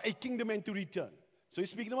himself a kingdom and to return. So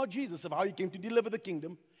he's speaking about Jesus, of how he came to deliver the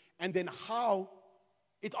kingdom and then how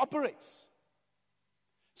it operates.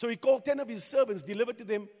 So he called 10 of his servants, delivered to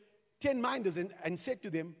them 10 minders and said to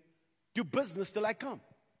them, do business till I come.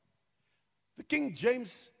 The King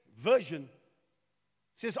James Version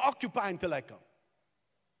says, occupy until I come.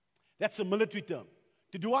 That's a military term.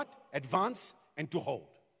 To do what? Advance and to hold.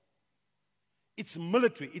 It's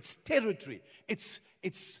military. It's territory.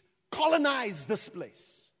 It's colonize this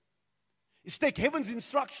place. It's take heaven's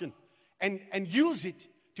instruction and use it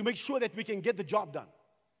to make sure that we can get the job done.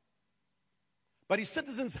 But his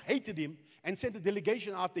citizens hated him and sent a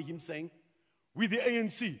delegation after him saying, we the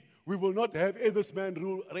ANC, we will not have this man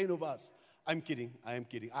reign over us. I'm kidding. I am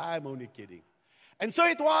kidding. I'm only kidding. And so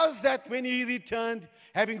it was that when he returned,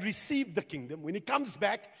 having received the kingdom, when he comes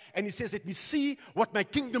back and he says, let me see what my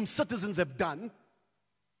kingdom citizens have done.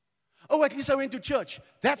 Oh, at least I went to church.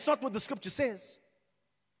 That's not what the scripture says.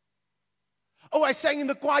 Oh, I sang in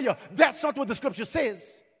the choir. That's not what the scripture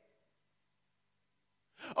says.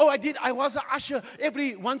 Oh, I was an usher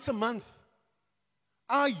once a month.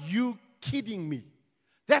 Are you kidding me?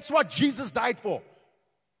 That's what Jesus died for.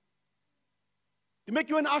 To make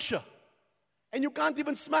you an usher. And you can't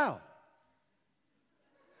even smile.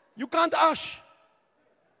 You can't ush.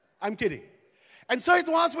 I'm kidding. And so it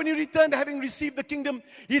was when he returned, having received the kingdom,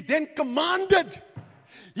 he then commanded.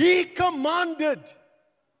 He commanded.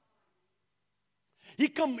 He's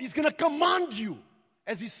going to command you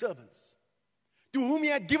as his servants, to whom he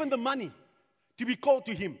had given the money to be called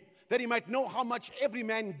to him, that he might know how much every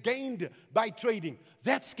man gained by trading.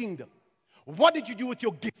 That's kingdom. What did you do with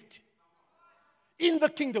your gift? In the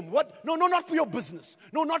kingdom. What? No, not for your business.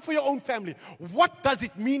 No, not for your own family. What does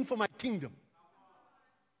it mean for my kingdom?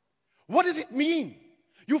 What does it mean?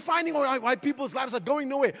 You're finding why people's lives are going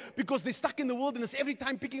nowhere because they're stuck in the wilderness every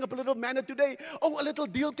time picking up a little manna today. Oh, a little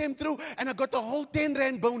deal came through and I got the whole 10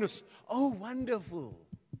 rand bonus. Oh, wonderful.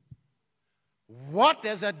 What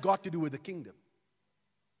has that got to do with the kingdom?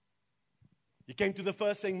 He came to the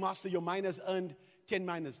first saying, Master, your miners earned 10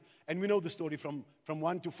 miners. And we know the story from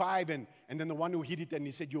 1 to 5 and then the one who hid it and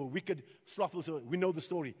he said, you're wicked, slothful. So we know the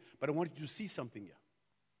story. But I want you to see something here.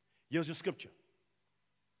 Here's your scripture.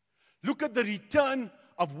 Look at the return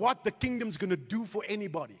of what the kingdom's going to do for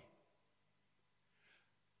anybody.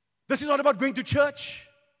 This is not about going to church.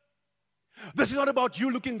 This is not about you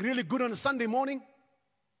looking really good on a Sunday morning.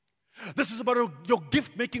 This is about your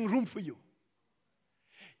gift making room for you.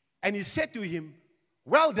 And he said to him,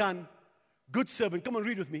 well done, good servant. Come on,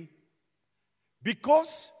 read with me.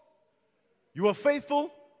 Because you are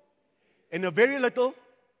faithful in a very little,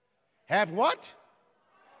 have what?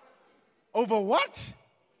 Over what?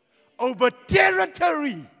 Over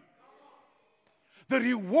territory. The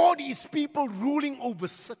reward is people ruling over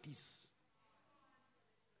cities.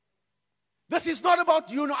 This is not about,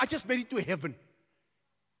 I just made it to heaven.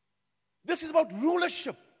 This is about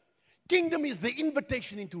rulership. Kingdom is the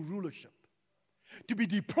invitation into rulership. To be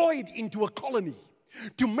deployed into a colony.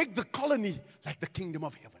 To make the colony like the kingdom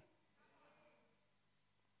of heaven.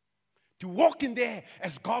 To walk in there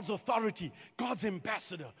as God's authority, God's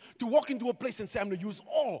ambassador. To walk into a place and say, I'm going to use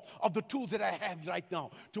all of the tools that I have right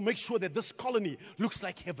now to make sure that this colony looks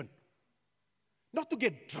like heaven. Not to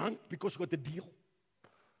get drunk because you got the deal.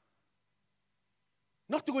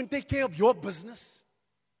 Not to go and take care of your business.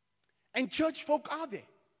 And church folk are there.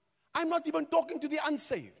 I'm not even talking to the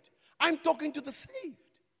unsaved. I'm talking to the saved.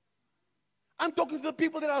 I'm talking to the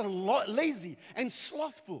people that are lazy and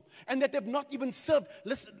slothful and that have not even served.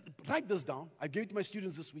 Listen, write this down. I gave it to my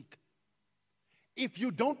students this week. If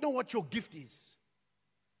you don't know what your gift is,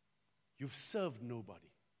 you've served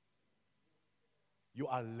nobody. You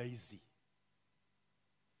are lazy.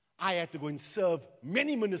 I had to go and serve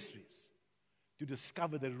many ministries to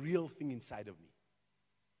discover the real thing inside of me.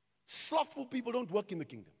 Slothful people don't work in the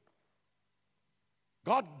kingdom.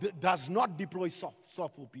 God does not deploy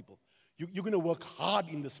slothful people. You're going to work hard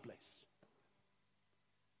in this place.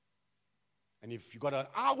 And if you got an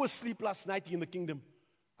hour's sleep last night in the kingdom,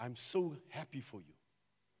 I'm so happy for you.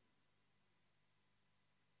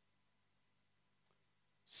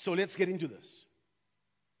 So let's get into this.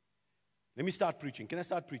 Let me start preaching. Can I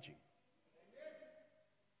start preaching?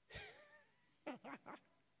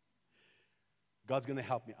 God's going to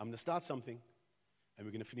help me. I'm going to start something, and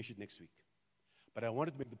we're going to finish it next week. But I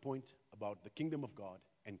wanted to make the point about the kingdom of God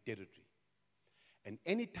and territory. And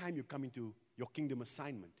anytime you come into your kingdom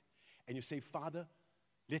assignment and you say, Father,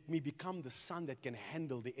 let me become the son that can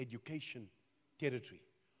handle the education territory,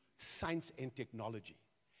 science and technology,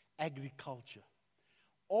 agriculture,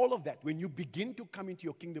 all of that. When you begin to come into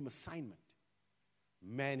your kingdom assignment,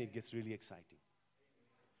 man, it gets really exciting.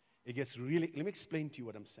 It gets really, let me explain to you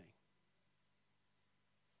what I'm saying.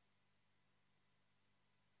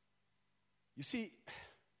 You see,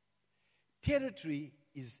 territory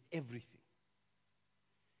is everything.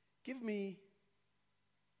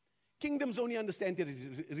 Kingdoms only understand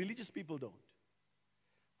territory. Religious people don't.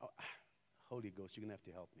 Oh, Holy Ghost, you're going to have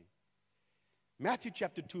to help me. Matthew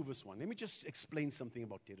chapter 2 verse 1. Let me just explain something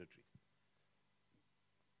about territory.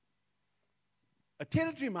 A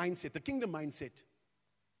territory mindset, the kingdom mindset,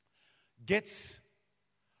 gets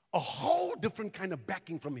a whole different kind of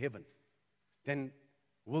backing from heaven than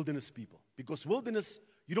wilderness people. Because wilderness,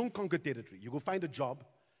 you don't conquer territory. You go find a job,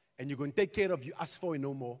 and you're going to take care of you, us four and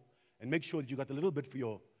no more, and make sure that you got a little bit for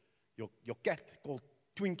your cat called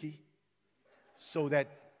Twinkie, so that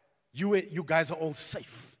you guys are all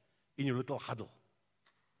safe in your little huddle.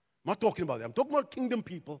 I'm not talking about that. I'm talking about kingdom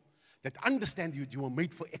people that understand you are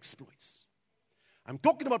made for exploits. I'm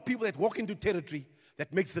talking about people that walk into territory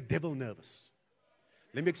that makes the devil nervous.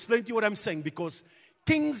 Let me explain to you what I'm saying, because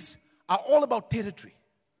kings are all about territory.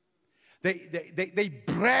 They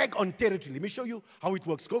brag on territory. Let me show you how it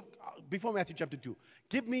works. Go before Matthew chapter 2.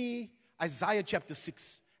 Give me Isaiah chapter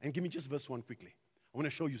 6 and give me just verse 1 quickly. I want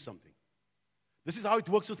to show you something. This is how it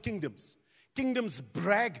works with kingdoms. Kingdoms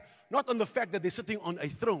brag not on the fact that they're sitting on a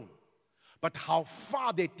throne, but how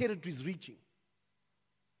far their territory is reaching.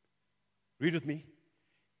 Read with me.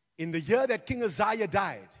 In the year that King Uzziah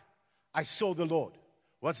died, I saw the Lord.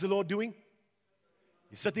 What's the Lord doing?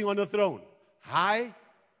 He's sitting on the throne, high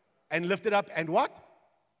and lifted up. And what?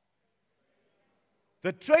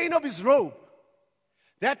 The train of his robe.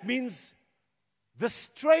 That means the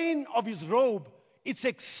strain of his robe, its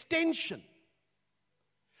extension.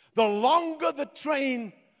 The longer the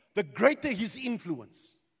train, the greater his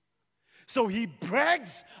influence. So he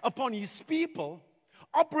brags upon his people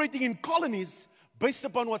operating in colonies based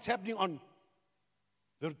upon what's happening on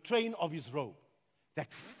the train of his robe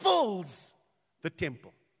that fills the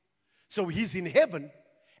temple. So he's in heaven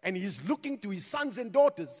and he's looking to his sons and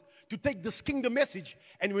daughters to take this kingdom message.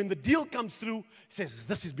 And when the deal comes through, he says,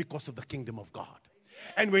 this is because of the kingdom of God.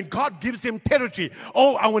 And when God gives them territory,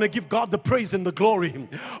 oh, I want to give God the praise and the glory.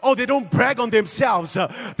 Oh, they don't brag on themselves.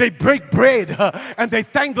 They break bread and they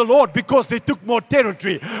thank the Lord because they took more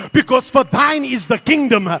territory. Because for thine is the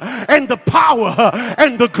kingdom and the power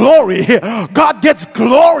and the glory. God gets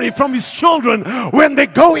glory from his children when they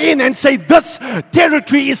go in and say, this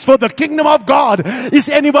territory is for the kingdom of God. Is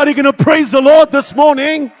anybody going to praise the Lord this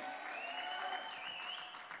morning?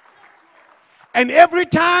 And every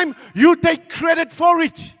time you take credit for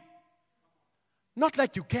it, not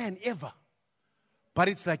like you can ever, but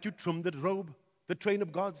it's like you trim the robe, the train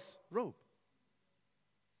of God's robe.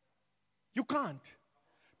 You can't,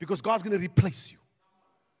 because God's going to replace you,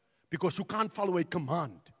 because you can't follow a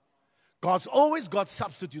command. God's always got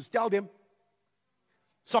substitutes. Tell them,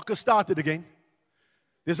 soccer started again.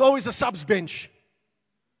 There's always a subs bench.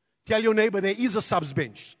 Tell your neighbor there is a subs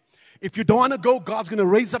bench. If you don't want to go, God's going to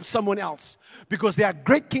raise up someone else, because they are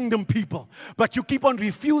great kingdom people. But you keep on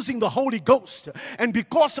refusing the Holy Ghost. And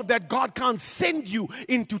because of that, God can't send you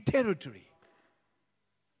into territory.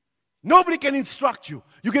 Nobody can instruct you.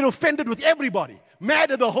 You get offended with everybody.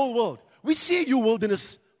 Mad at the whole world. We see you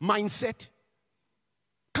wilderness mindset.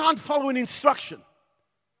 Can't follow an instruction.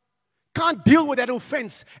 Can't deal with that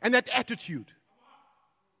offense and that attitude.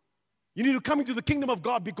 You need to come into the kingdom of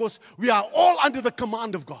God, because we are all under the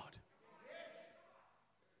command of God.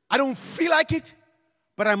 I don't feel like it,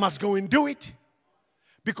 but I must go and do it,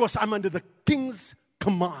 because I'm under the king's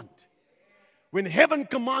command. When heaven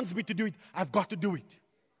commands me to do it, I've got to do it.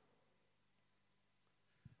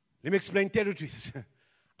 Let me explain territories.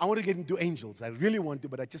 I want to get into angels. I really want to,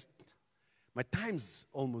 but my time's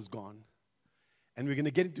almost gone. And we're going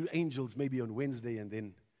to get into angels maybe on Wednesday and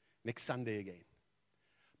then next Sunday again.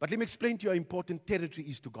 But let me explain to you how important territory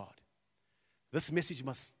is to God. This message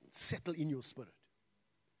must settle in your spirit.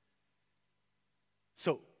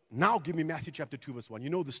 So, now give me Matthew chapter 2 verse 1. You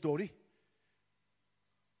know the story.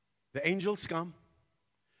 The angels come.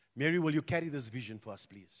 Mary, will you carry this vision for us,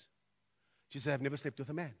 please? She said, I've never slept with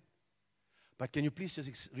a man. But can you please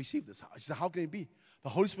just receive this? She said, how can it be? The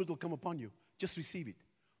Holy Spirit will come upon you. Just receive it.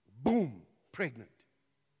 Boom, pregnant.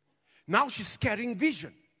 Now she's carrying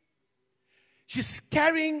vision. She's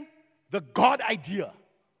carrying the God idea.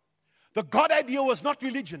 The God idea was not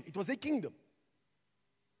religion. It was a kingdom.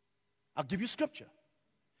 I'll give you scripture.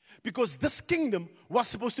 Because this kingdom was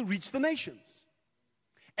supposed to reach the nations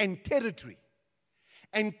and territory.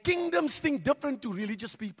 And kingdoms think different to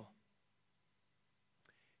religious people.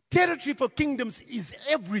 Territory for kingdoms is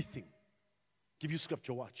everything. Give you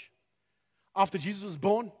scripture, watch. After Jesus was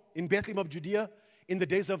born in Bethlehem of Judea, in the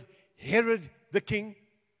days of Herod the king,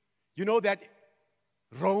 you know that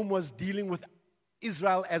Rome was dealing with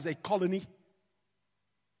Israel as a colony.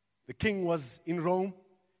 The king was in Rome.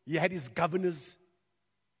 He had his governors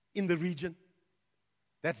in the region.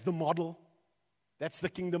 That's the model. That's the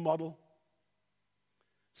kingdom model.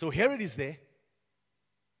 So Herod is there.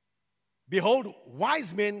 Behold,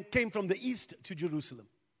 wise men came from the east to Jerusalem,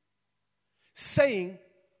 saying,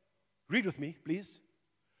 read with me, please.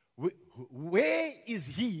 Where is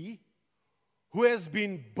he who has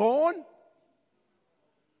been born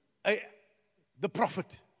the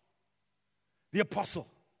prophet, the apostle,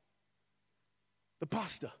 the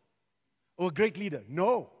pastor, or a great leader?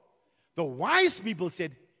 No. The wise people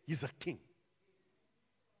said, he's a king.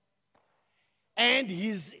 And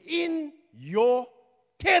he's in your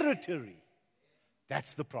territory.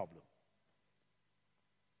 That's the problem.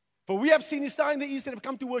 For we have seen his star in the east and have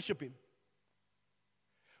come to worship him.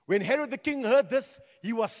 When Herod the king heard this,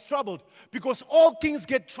 he was troubled. Because all kings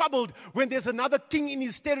get troubled when there's another king in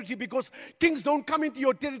his territory. Because kings don't come into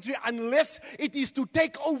your territory unless it is to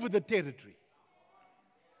take over the territory.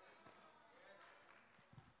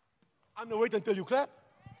 I'm going to wait until you clap.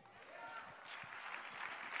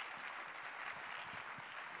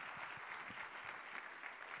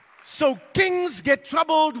 So kings get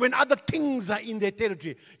troubled when other kings are in their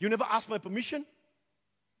territory. You never asked my permission?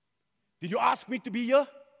 Did you ask me to be here?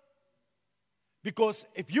 Because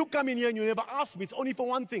if you come in here and you never ask me, it's only for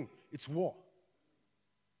one thing. It's war.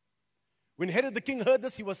 When Herod the king heard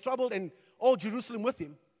this, he was troubled, and all Jerusalem with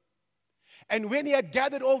him. And when he had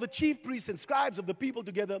gathered all the chief priests and scribes of the people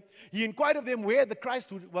together, he inquired of them where the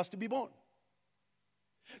Christ was to be born.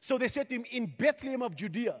 So they said to him, in Bethlehem of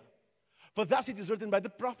Judea, for thus it is written by the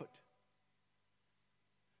prophet.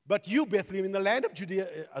 But you, Bethlehem, in the land of Judea,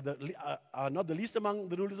 are not the least among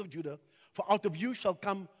the rulers of Judah, for out of you shall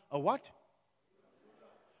come a what?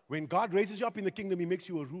 When God raises you up in the kingdom, he makes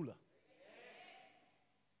you a ruler.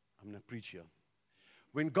 I'm going to preach here.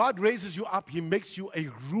 When God raises you up, he makes you a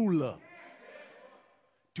ruler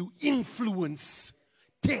to influence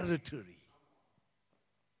territory.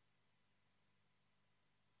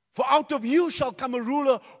 For out of you shall come a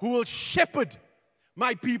ruler who will shepherd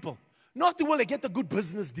my people. Not who will get a good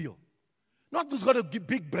business deal. Not who's got a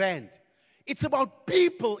big brand. It's about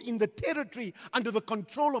people in the territory under the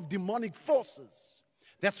control of demonic forces.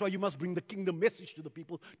 That's why you must bring the kingdom message to the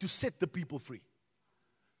people to set the people free.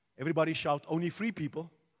 Everybody shout, only free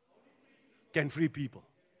people can free people.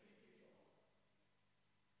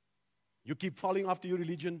 You keep following after your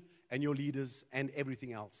religion and your leaders and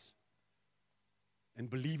everything else. And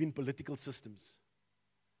believe in political systems.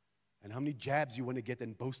 And how many jabs you want to get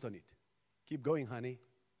and boast on it. Keep going, honey.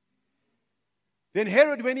 Then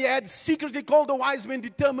Herod, when he had secretly called the wise men,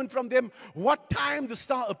 determined from them what time the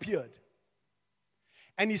star appeared.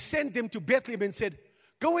 And he sent them to Bethlehem and said,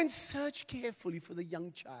 go and search carefully for the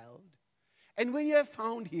young child. And when you have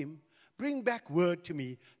found him, bring back word to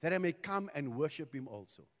me that I may come and worship him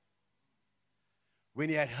also. When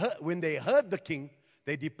they heard the king,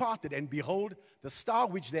 they departed, and behold, the star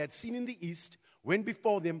which they had seen in the east went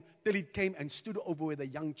before them till it came and stood over where the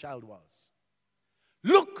young child was.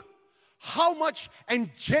 Look how much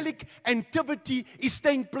angelic activity is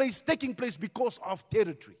taking place because of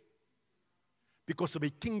territory. Because of a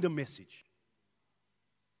kingdom message.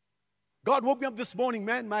 God woke me up this morning,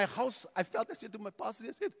 man. My house, I said to my pastor,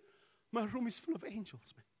 I said, my room is full of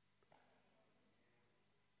angels,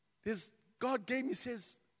 man. God gave me,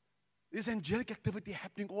 says, there's angelic activity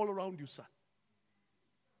happening all around you, son.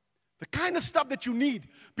 The kind of stuff that you need,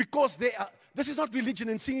 because this is not religion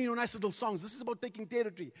and singing your nice little songs. This is about taking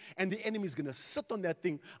territory. And the enemy is going to sit on that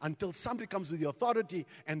thing until somebody comes with the authority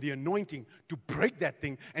and the anointing to break that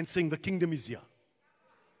thing and saying the kingdom is here.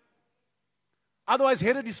 Otherwise,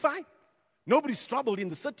 Herod is fine. Nobody's troubled in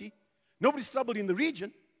the city. Nobody's troubled in the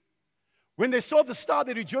region. When they saw the star,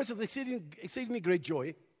 they rejoiced with exceedingly great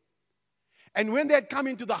joy. And when they had come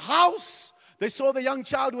into the house, they saw the young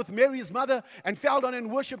child with Mary, his mother, and fell down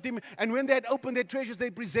and worshipped him. And when they had opened their treasures, they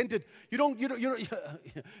presented.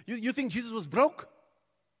 You think Jesus was broke?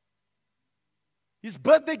 His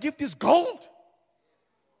birthday gift is gold.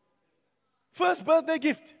 First birthday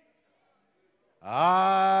gift.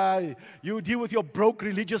 You deal with your broke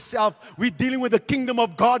religious self. We're dealing with the kingdom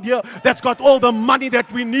of God here that's got all the money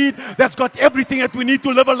that we need, that's got everything that we need to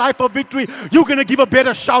live a life of victory. You're going to give a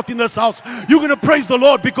better shout in this house. You're going to praise the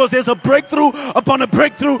Lord because there's a breakthrough upon a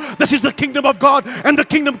breakthrough. This is the kingdom of God, and the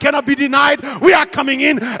kingdom cannot be denied. We are coming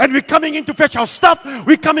in, and we're coming in to fetch our stuff.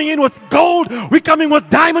 We're coming in with gold. We're coming with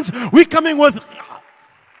diamonds. We're coming with...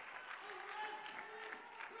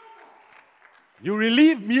 You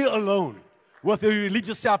relieve me alone with your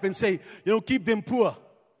religious self and say, keep them poor.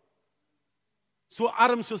 So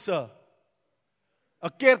arm so sir.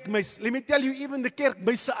 A kerkmeis. Let me tell you, even the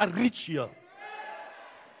kerkmeis are rich here.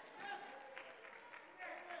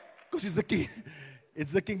 Because it's the king.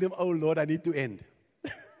 It's the kingdom. Oh Lord, I need to end.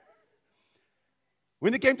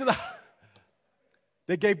 When they came to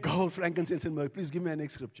they gave gold, frankincense, and myrrh. Please give me a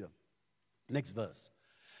next scripture. Next verse.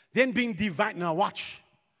 Then being divine. Now watch.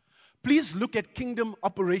 Please look at kingdom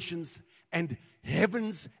operations and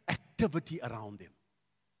heaven's activity around them.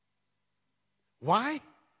 Why?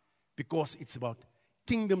 Because it's about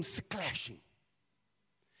kingdoms clashing.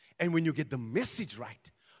 And when you get the message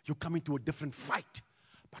right, you come into a different fight,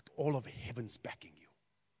 but all of heaven's backing you.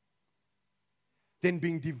 Then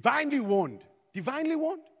being divinely warned. Divinely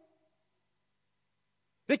warned?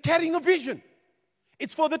 They're carrying a vision.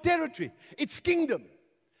 It's for the territory. It's kingdom.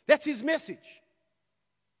 That's his message.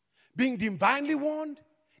 Being divinely warned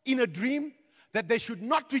in a dream that they should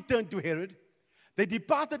not return to Herod, they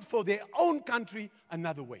departed for their own country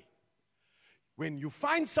another way. When you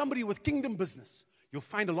find somebody with kingdom business, you'll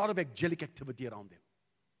find a lot of angelic activity around them.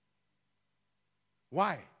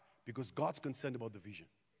 Why? Because God's concerned about the vision.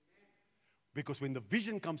 Because when the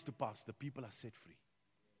vision comes to pass, the people are set free.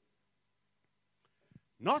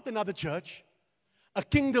 Not another church, a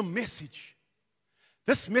kingdom message.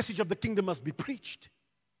 This message of the kingdom must be preached.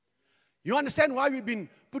 You understand why we've been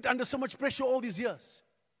put under so much pressure all these years?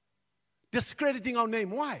 Discrediting our name.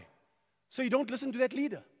 Why? So you don't listen to that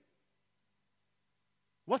leader.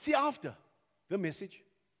 What's he after? The message.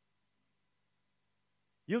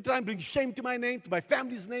 He'll try and bring shame to my name, to my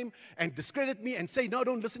family's name, and discredit me and say, no,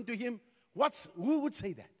 don't listen to him. Who would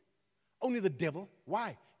say that? Only the devil.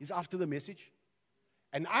 Why? He's after the message.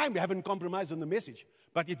 And I haven't compromised on the message.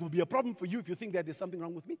 But it will be a problem for you if you think that there's something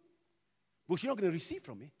wrong with me. Because you're not going to receive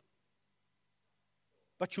from me.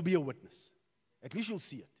 But you'll be a witness. At least you'll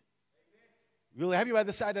see it. We'll have you by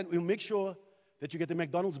the side and we'll make sure that you get the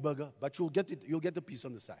McDonald's burger, but you'll get the piece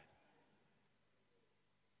on the side.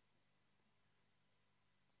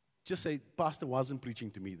 Just say, Pastor wasn't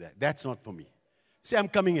preaching to me that. That's not for me. Say, I'm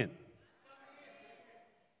coming in.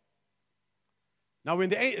 Now, when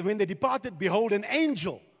they departed, behold, an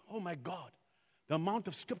angel. Oh, my God. The amount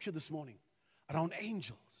of scripture this morning around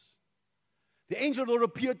angels. The angel of the Lord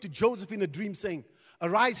appeared to Joseph in a dream saying,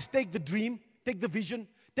 arise, take the dream, take the vision,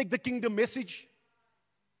 take the kingdom message.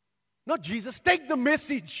 Not Jesus, take the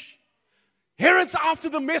message. Herod's after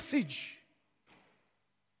the message.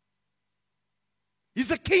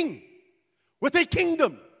 He's a king with a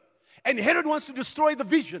kingdom. And Herod wants to destroy the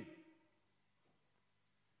vision.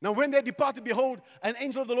 Now when they departed, behold, an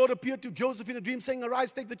angel of the Lord appeared to Joseph in a dream, saying,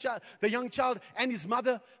 arise, take the young child and his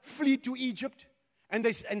mother, flee to Egypt, and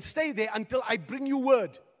stay there until I bring you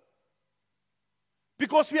word.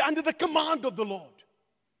 Because we're under the command of the Lord.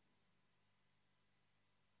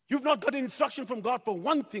 You've not got an instruction from God for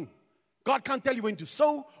one thing. God can't tell you when to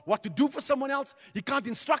sow, what to do for someone else. He can't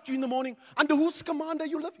instruct you in the morning. Under whose command are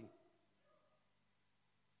you living?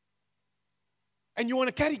 And you want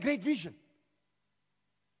to carry great vision.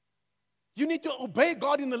 You need to obey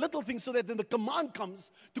God in the little things so that when the command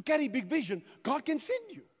comes to carry big vision, God can send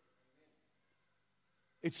you.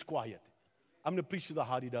 It's quiet. I'm going to preach to the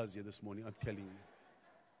hardy does here this morning, I'm telling you.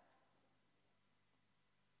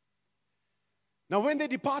 Now when they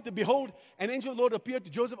departed, behold, an angel of the Lord appeared to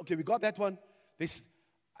Joseph. Okay, we got that one.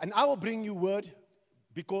 And I will bring you word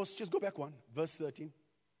because, just go back one, verse 13.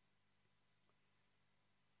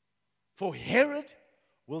 For Herod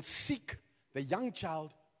will seek the young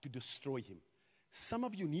child to destroy him. Some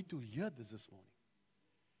of you need to hear this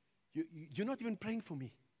morning. You're not even praying for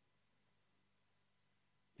me.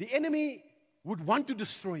 The enemy would want to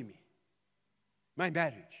destroy me, my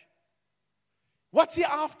marriage. What's he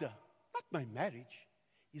after? Not my marriage.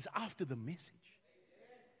 He's after the message.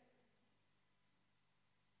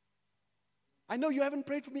 I know you haven't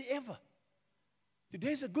prayed for me ever.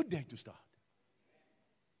 Today's a good day to start.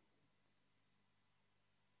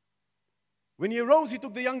 When he arose, he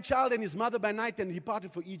took the young child and his mother by night and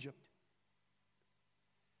departed for Egypt.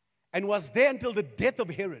 And was there until the death of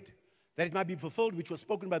Herod, that it might be fulfilled, which was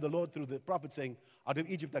spoken by the Lord through the prophet, saying, out of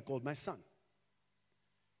Egypt I called my son.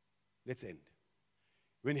 Let's end.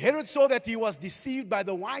 When Herod saw that he was deceived by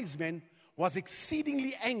the wise men, was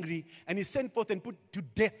exceedingly angry, and he sent forth and put to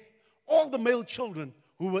death all the male children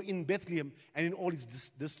who were in Bethlehem and in all its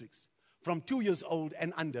districts, from 2 years old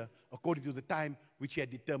and under, according to the time which he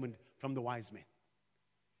had determined from the wise men.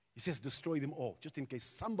 He says, destroy them all, just in case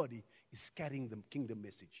somebody is carrying the kingdom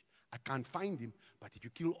message. I can't find him, but if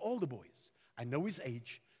you kill all the boys, I know his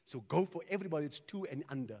age, so go for everybody that's 2 and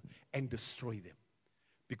under and destroy them,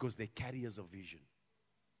 because they're carriers of vision.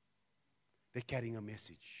 They're carrying a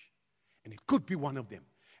message. And it could be one of them.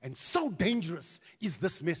 And so dangerous is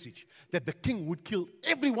this message that the king would kill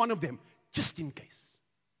every one of them just in case.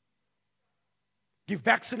 Give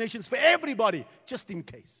vaccinations for everybody just in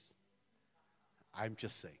case. I'm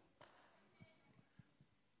just saying.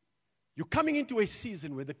 You're coming into a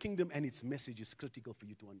season where the kingdom and its message is critical for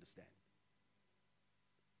you to understand.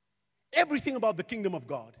 Everything about the kingdom of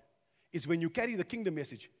God is when you carry the kingdom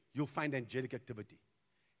message, you'll find angelic activity.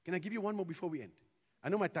 Can I give you one more before we end? I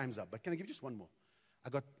know my time's up, but can I give you just one more?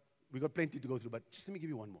 We got plenty to go through, but just let me give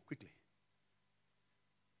you one more quickly.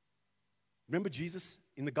 Remember Jesus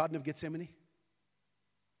in the Garden of Gethsemane?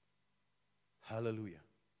 Hallelujah.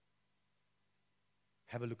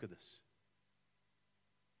 Have a look at this.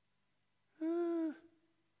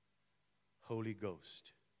 Holy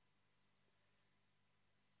Ghost.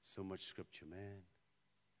 So much scripture, man.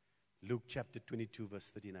 Luke chapter 22,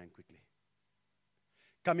 verse 39, quickly.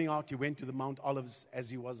 Coming out, he went to the Mount Olives as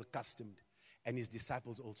he was accustomed, and his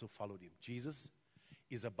disciples also followed him. Jesus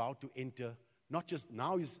is about to enter, not just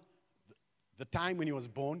now, is the time when he was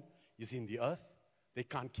born, he's in the earth. They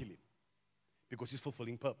can't kill him because he's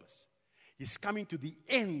fulfilling purpose. He's coming to the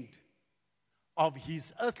end of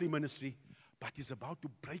his earthly ministry, but he's about to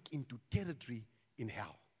break into territory in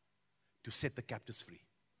hell to set the captives free,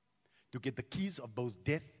 to get the keys of both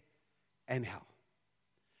death and hell.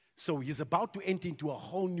 So he's about to enter into a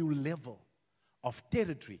whole new level of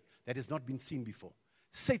territory that has not been seen before.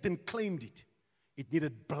 Satan claimed it. It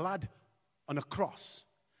needed blood on a cross.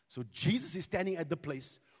 So Jesus is standing at the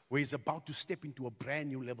place where he's about to step into a brand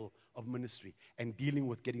new level of ministry and dealing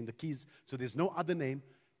with getting the keys. So there's no other name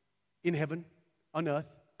in heaven, on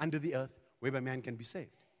earth, under the earth, whereby man can be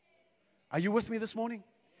saved. Are you with me this morning?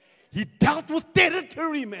 He dealt with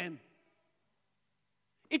territory, man.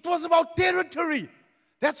 It was about territory.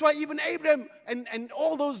 That's why even Abraham and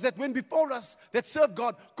all those that went before us that served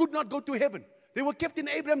God could not go to heaven. They were kept in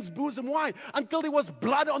Abraham's bosom. Why? Until there was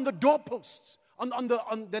blood on the doorposts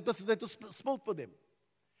that was spilled for them.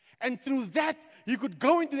 And through that, he could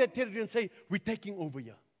go into that territory and say, we're taking over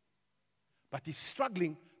here. But he's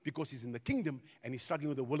struggling because he's in the kingdom and he's struggling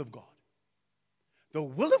with the will of God. The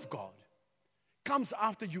will of God comes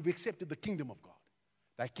after you've accepted the kingdom of God.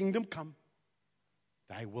 Thy kingdom come,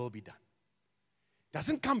 thy will be done.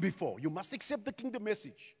 Doesn't come before. You must accept the kingdom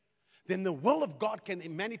message. Then the will of God can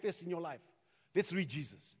manifest in your life. Let's read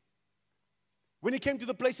Jesus. When he came to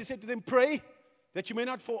the place, he said to them, pray that you may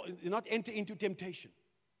not enter into temptation.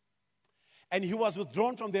 And he was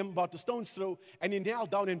withdrawn from them about a stone's throw, and he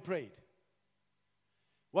knelt down and prayed.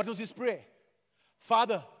 What was his prayer?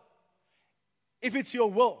 Father, if it's your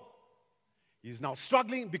will. He's now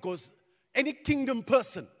struggling because any kingdom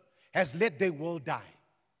person has let their will die.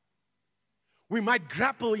 We might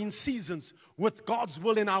grapple in seasons with God's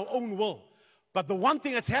will and our own will. But the one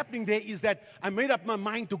thing that's happening there is that I made up my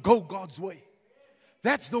mind to go God's way.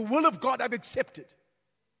 That's the will of God I've accepted.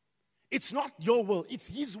 It's not your will, it's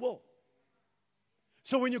His will.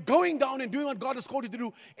 So when you're going down and doing what God has called you to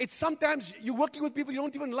do, it's sometimes you're working with people you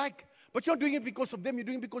don't even like, but you're not doing it because of them, you're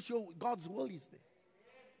doing it because God's will is there.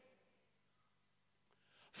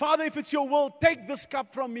 Father, if it's your will, take this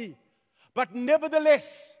cup from me. But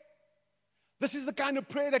nevertheless, this is the kind of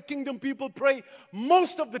prayer that kingdom people pray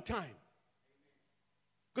most of the time.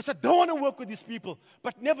 Because I don't want to work with these people.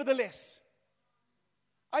 But nevertheless,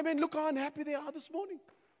 I mean, look how unhappy they are this morning.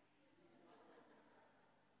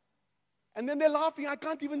 And then they're laughing. I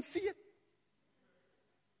can't even see it.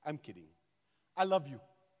 I'm kidding. I love you.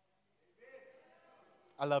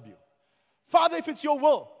 I love you. Father, if it's your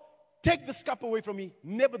will, take this cup away from me.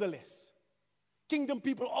 Nevertheless. Kingdom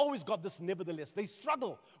people always got this nevertheless. They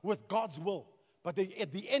struggle with God's will. But they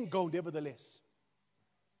at the end go nevertheless.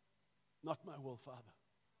 Not my will, Father.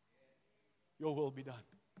 Your will be done.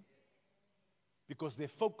 Because their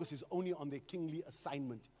focus is only on their kingly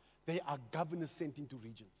assignment. They are governors sent into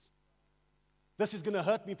regions. This is going to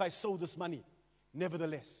hurt me if I sow this money.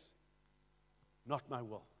 Nevertheless, not my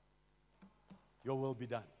will. Your will be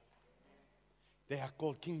done. They are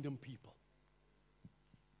called kingdom people.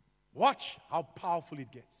 Watch how powerful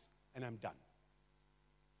it gets. And I'm done.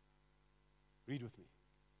 Read with me.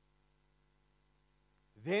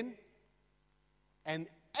 Then an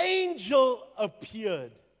angel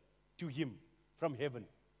appeared to him from heaven,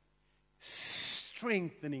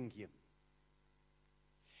 strengthening him.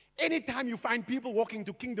 Anytime you find people walking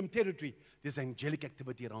to kingdom territory, there's angelic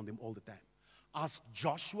activity around them all the time. Ask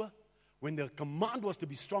Joshua when the command was to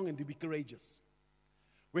be strong and to be courageous.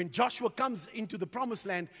 When Joshua comes into the promised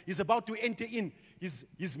land, he's about to enter in.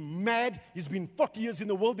 He's mad. He's been 40 years in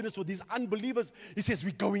the wilderness with these unbelievers. He says,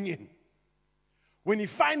 we're going in. When he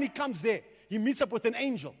finally comes there, he meets up with an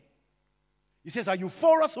angel. He says, are you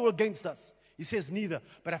for us or against us? He says, neither.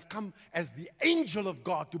 But I've come as the angel of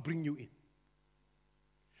God to bring you in.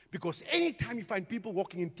 Because anytime you find people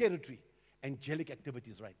walking in territory, angelic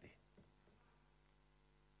activity is right there.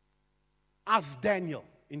 Ask Daniel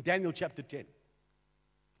in Daniel chapter 10.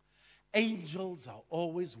 Angels are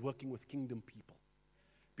always working with kingdom people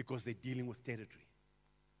because they're dealing with territory.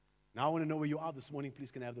 Now I want to know where you are this morning.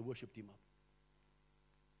 Please, can I have the worship team up?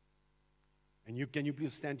 And can you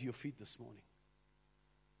please stand to your feet this morning?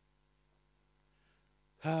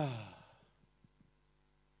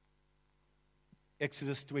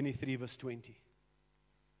 Exodus 23 verse 20.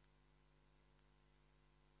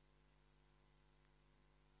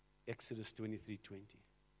 Exodus 23:20.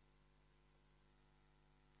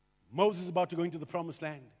 Moses is about to go into the promised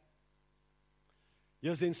land.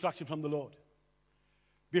 Here's the instruction from the Lord.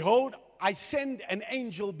 Behold, I send an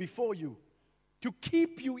angel before you to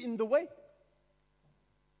keep you in the way.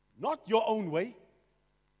 Not your own way.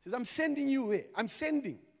 He says, I'm sending you here. I'm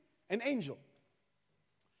sending an angel.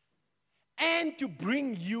 And to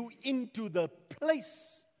bring you into the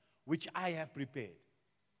place which I have prepared.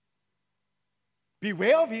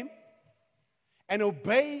 Beware of him and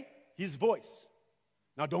obey his voice.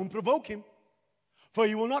 Now don't provoke him, for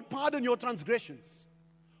he will not pardon your transgressions,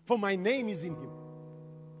 for my name is in him.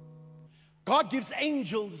 God gives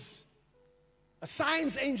angels,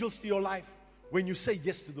 assigns angels to your life when you say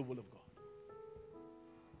yes to the will of God.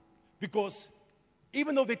 Because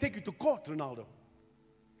even though they take you to court, Ronaldo,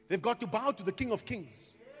 they've got to bow to the King of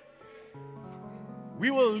Kings.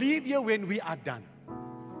 We will leave here when we are done.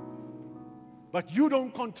 But you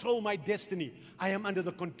don't control my destiny. I am under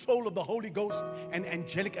the control of the Holy Ghost and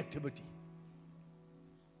angelic activity.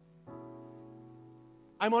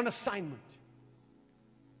 I'm on assignment.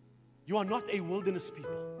 You are not a wilderness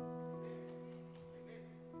people.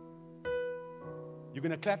 You're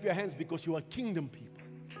going to clap your hands because you are kingdom people.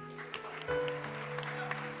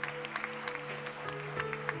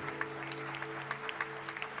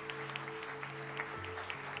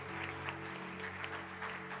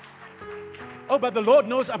 Oh, but the Lord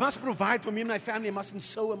knows I must provide for me and my family. I mustn't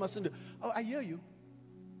sow, I mustn't do. Oh, I hear you.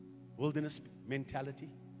 Wilderness mentality.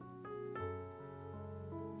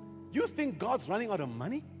 You think God's running out of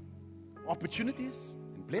money, opportunities,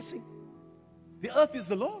 and blessing? The earth is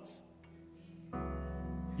the Lord's.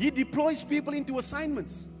 He deploys people into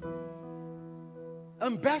assignments.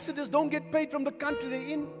 Ambassadors don't get paid from the country they're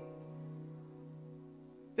in.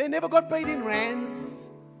 They never got paid in rands.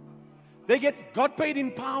 They got paid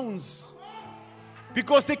in pounds.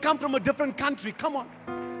 Because they come from a different country. Come on.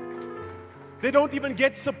 They don't even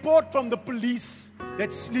get support from the police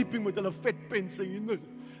that's sleeping with a fat pencil.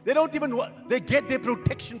 They don't even, they get their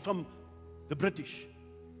protection from the British.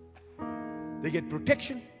 They get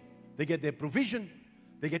protection. They get their provision.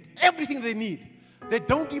 They get everything they need. They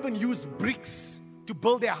don't even use bricks to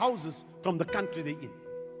build their houses from the country they're in.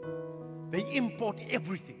 They import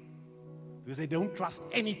everything. Because they don't trust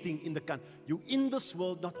anything in the country. You're in this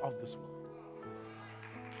world, not of this world.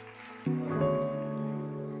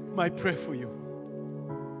 My prayer for you.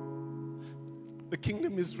 The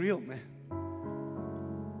kingdom is real, man.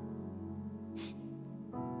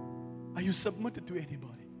 Are you submitted to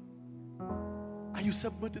anybody? Are you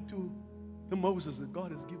submitted to the Moses that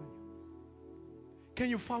God has given you? Can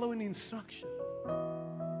you follow an instruction?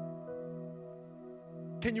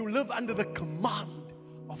 Can you live under the command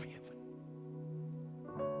of heaven?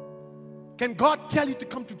 Can God tell you to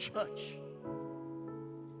come to church?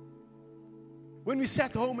 When we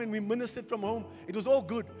sat home and we ministered from home, it was all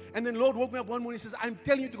good. And then Lord woke me up one morning and says, I'm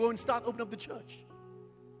telling you to go and start opening up the church.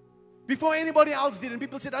 Before anybody else did. And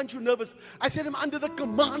people said, aren't you nervous? I said, I'm under the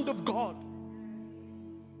command of God.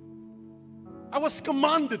 I was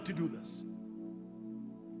commanded to do this.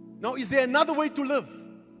 Now, is there another way to live?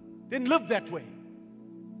 Then live that way.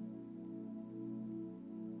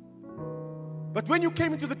 But when you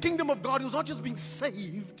came into the kingdom of God, it was not just being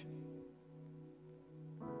saved.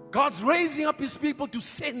 God's raising up his people to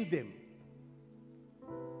send them.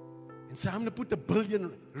 And so I'm going to put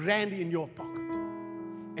R1 billion in your pocket.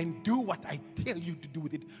 And do what I tell you to do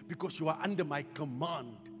with it. Because you are under my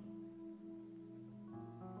command.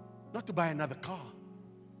 Not to buy another car.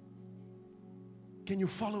 Can you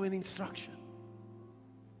follow an instruction?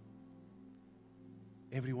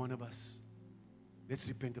 Every one of us. Let's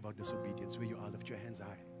repent about disobedience. Where you are, lift your hands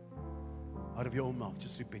high. Out of your own mouth,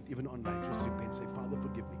 just repent. Even online, just repent. Say, Father,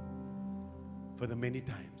 forgive me for the many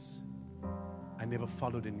times I never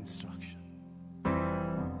followed an instruction.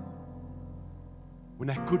 When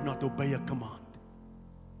I could not obey a command.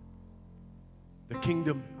 The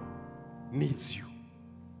kingdom needs you.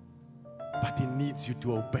 But it needs you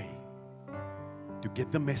to obey. To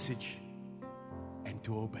get the message and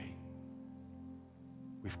to obey.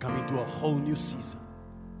 We've come into a whole new season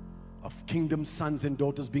of kingdom sons and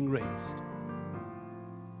daughters being raised.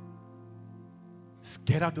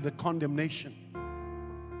 Get out of the condemnation.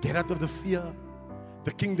 Get out of the fear.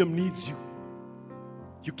 The kingdom needs you.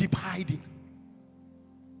 You keep hiding.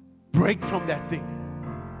 Break from that thing.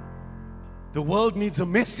 The world needs a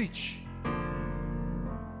message.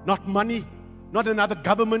 Not money, not another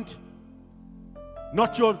government,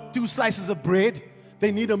 not your 2 slices of bread.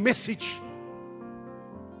 They need a message.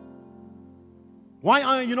 Why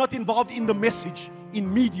are you not involved in the message,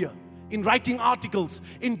 in media, in writing articles,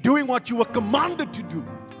 in doing what you were commanded to do?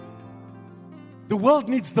 The world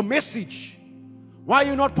needs the message. Why are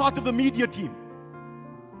you not part of the media team?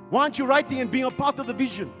 Why aren't you writing and being a part of the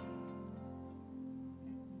vision?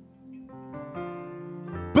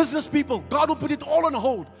 Business people, God will put it all on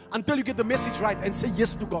hold until you get the message right and say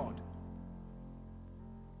yes to God.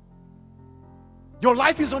 Your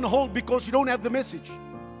life is on hold because you don't have the message.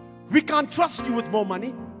 We can't trust you with more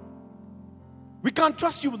money. We can't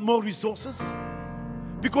trust you with more resources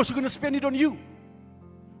because you're going to spend it on you.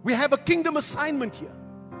 We have a kingdom assignment here.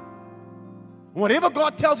 Whatever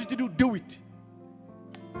God tells you to do, do it.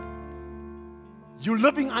 You're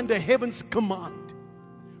living under heaven's command.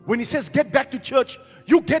 When He says get back to church,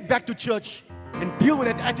 you get back to church and deal with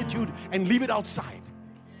that attitude and leave it outside.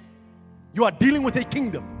 You are dealing with a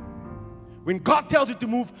kingdom. When God tells you to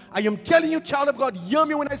move, I am telling you, child of God, hear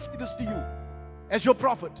me when I say this to you as your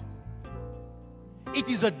prophet. It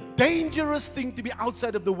is a dangerous thing to be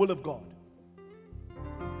outside of the will of God.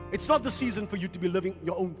 It's not the season for you to be living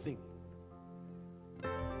your own thing.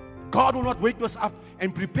 God will not wake us up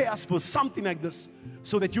and prepare us for something like this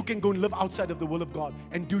so that you can go and live outside of the will of God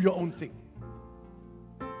and do your own thing.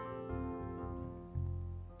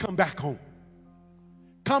 Come back home.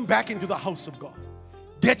 Come back into the house of God.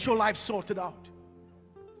 Get your life sorted out.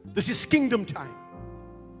 This is kingdom time.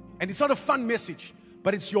 And it's not a fun message,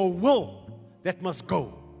 but it's your will that must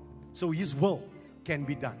go so His will can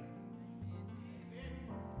be done.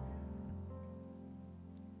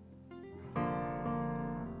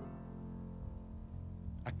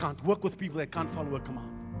 I can't work with people that can't follow a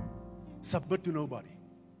command. Submit to nobody.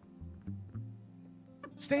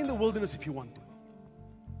 Stay in the wilderness if you want to.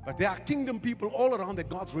 But there are kingdom people all around that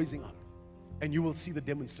God's raising up. And you will see the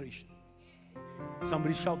demonstration.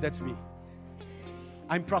 Somebody shout, that's me.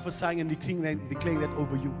 I'm prophesying and declaring that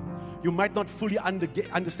over you. You might not fully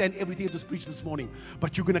understand everything I just preached this morning,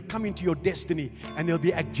 but you're going to come into your destiny and there'll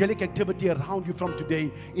be angelic activity around you from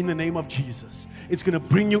today in the name of Jesus. It's going to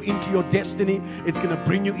bring you into your destiny. It's going to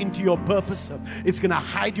bring you into your purpose. It's going to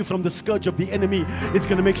hide you from the scourge of the enemy. It's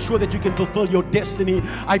going to make sure that you can fulfill your destiny.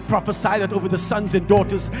 I prophesy that over the sons and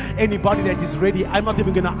daughters, anybody that is ready, I'm not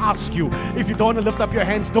even going to ask you. If you don't want to lift up your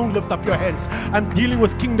hands, don't lift up your hands. I'm dealing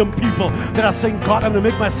with kingdom people that are saying, God, I'm going to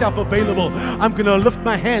make myself available. I'm going to lift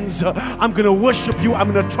my hands. I'm going to worship you.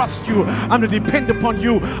 I'm going to trust you. I'm going to depend upon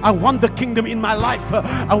you. I want the kingdom in my life.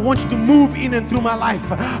 I want you to move in and through my life.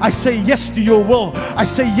 I say yes to your will. I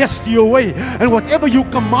say yes to your way. And whatever you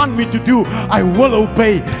command me to do, I will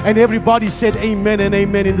obey. And everybody said amen and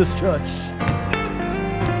amen in this church.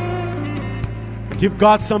 Give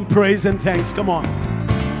God some praise and thanks. Come on.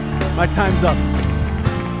 My time's up.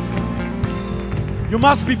 You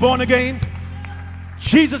must be born again.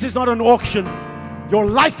 Jesus is not an auction. Your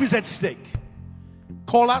life is at stake.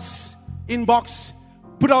 Call us, inbox,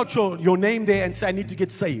 put out your name there and say, I need to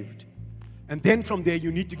get saved. And then from there, you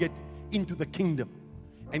need to get into the kingdom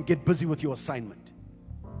and get busy with your assignment.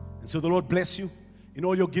 And so the Lord bless you in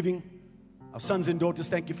all your giving. Our sons and daughters,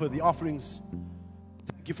 thank you for the offerings.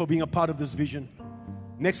 Thank you for being a part of this vision.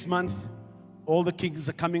 Next month, all the kings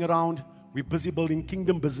are coming around. We're busy building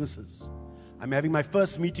kingdom businesses. I'm having my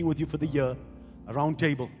first meeting with you for the year, a round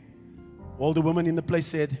table. All the women in the place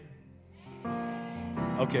said,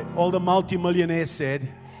 okay, all the multi-millionaires said,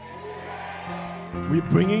 we're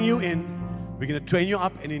bringing you in, we're going to train you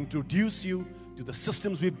up and introduce you to the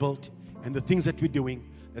systems we've built and the things that we're doing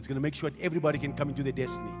that's going to make sure that everybody can come into their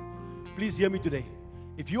destiny. Please hear me today.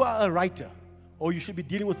 If you are a writer, or you should be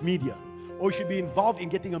dealing with media, or you should be involved in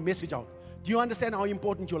getting a message out, do you understand how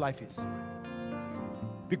important your life is?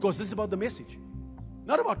 Because this is about the message,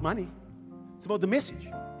 not about money. It's about the message.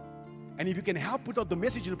 And if you can help put out the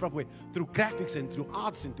message in a proper way, through graphics and through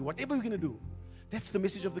arts and through whatever you're going to do, that's the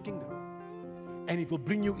message of the kingdom. And it will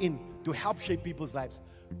bring you in to help shape people's lives.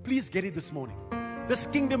 Please get it this morning. This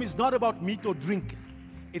kingdom is not about meat or drink.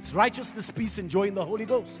 It's righteousness, peace, and joy in the Holy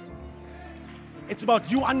Ghost. It's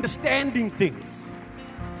about you understanding things.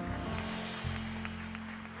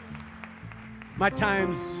 My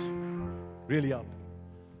time's really up.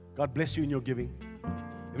 God bless you in your giving.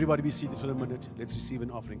 Everybody be seated for a minute. Let's receive an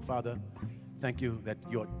offering. Father, thank you that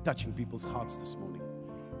you're touching people's hearts this morning.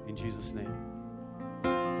 In Jesus' name,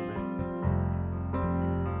 amen.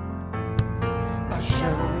 I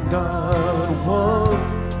shall not want.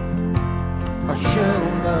 I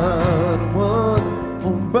shall not want.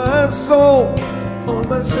 Oh,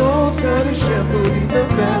 my soul's got a shepherd in the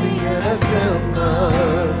valley, and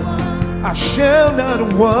I shall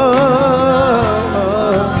not want.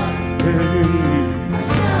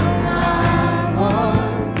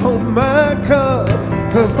 Oh my God,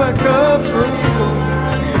 'cause my cup's running over.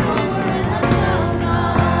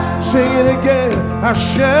 Say it again. I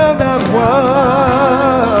shall not want.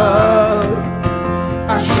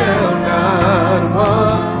 I shall not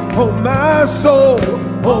want. Oh my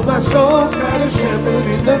soul's got a shepherd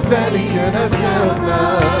in the valley, and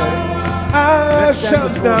I shall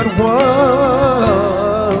not want.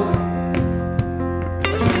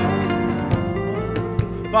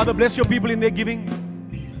 Father, bless your people in their giving.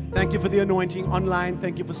 Thank you for the anointing online.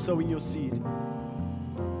 Thank you for sowing your seed.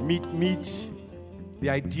 Meet. The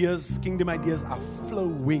ideas, kingdom ideas are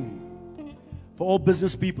flowing. For all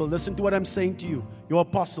business people, listen to what I'm saying to you, your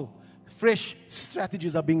apostle. Fresh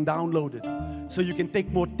strategies are being downloaded so you can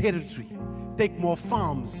take more territory, take more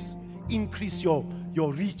farms, increase your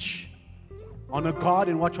reach. Honor God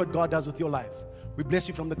and watch what God does with your life. We bless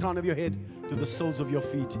you from the crown of your head to the soles of your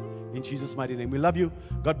feet. In Jesus' mighty name. We love you.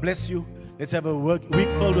 God bless you. Let's have a week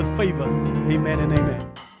filled with favor. Amen and amen.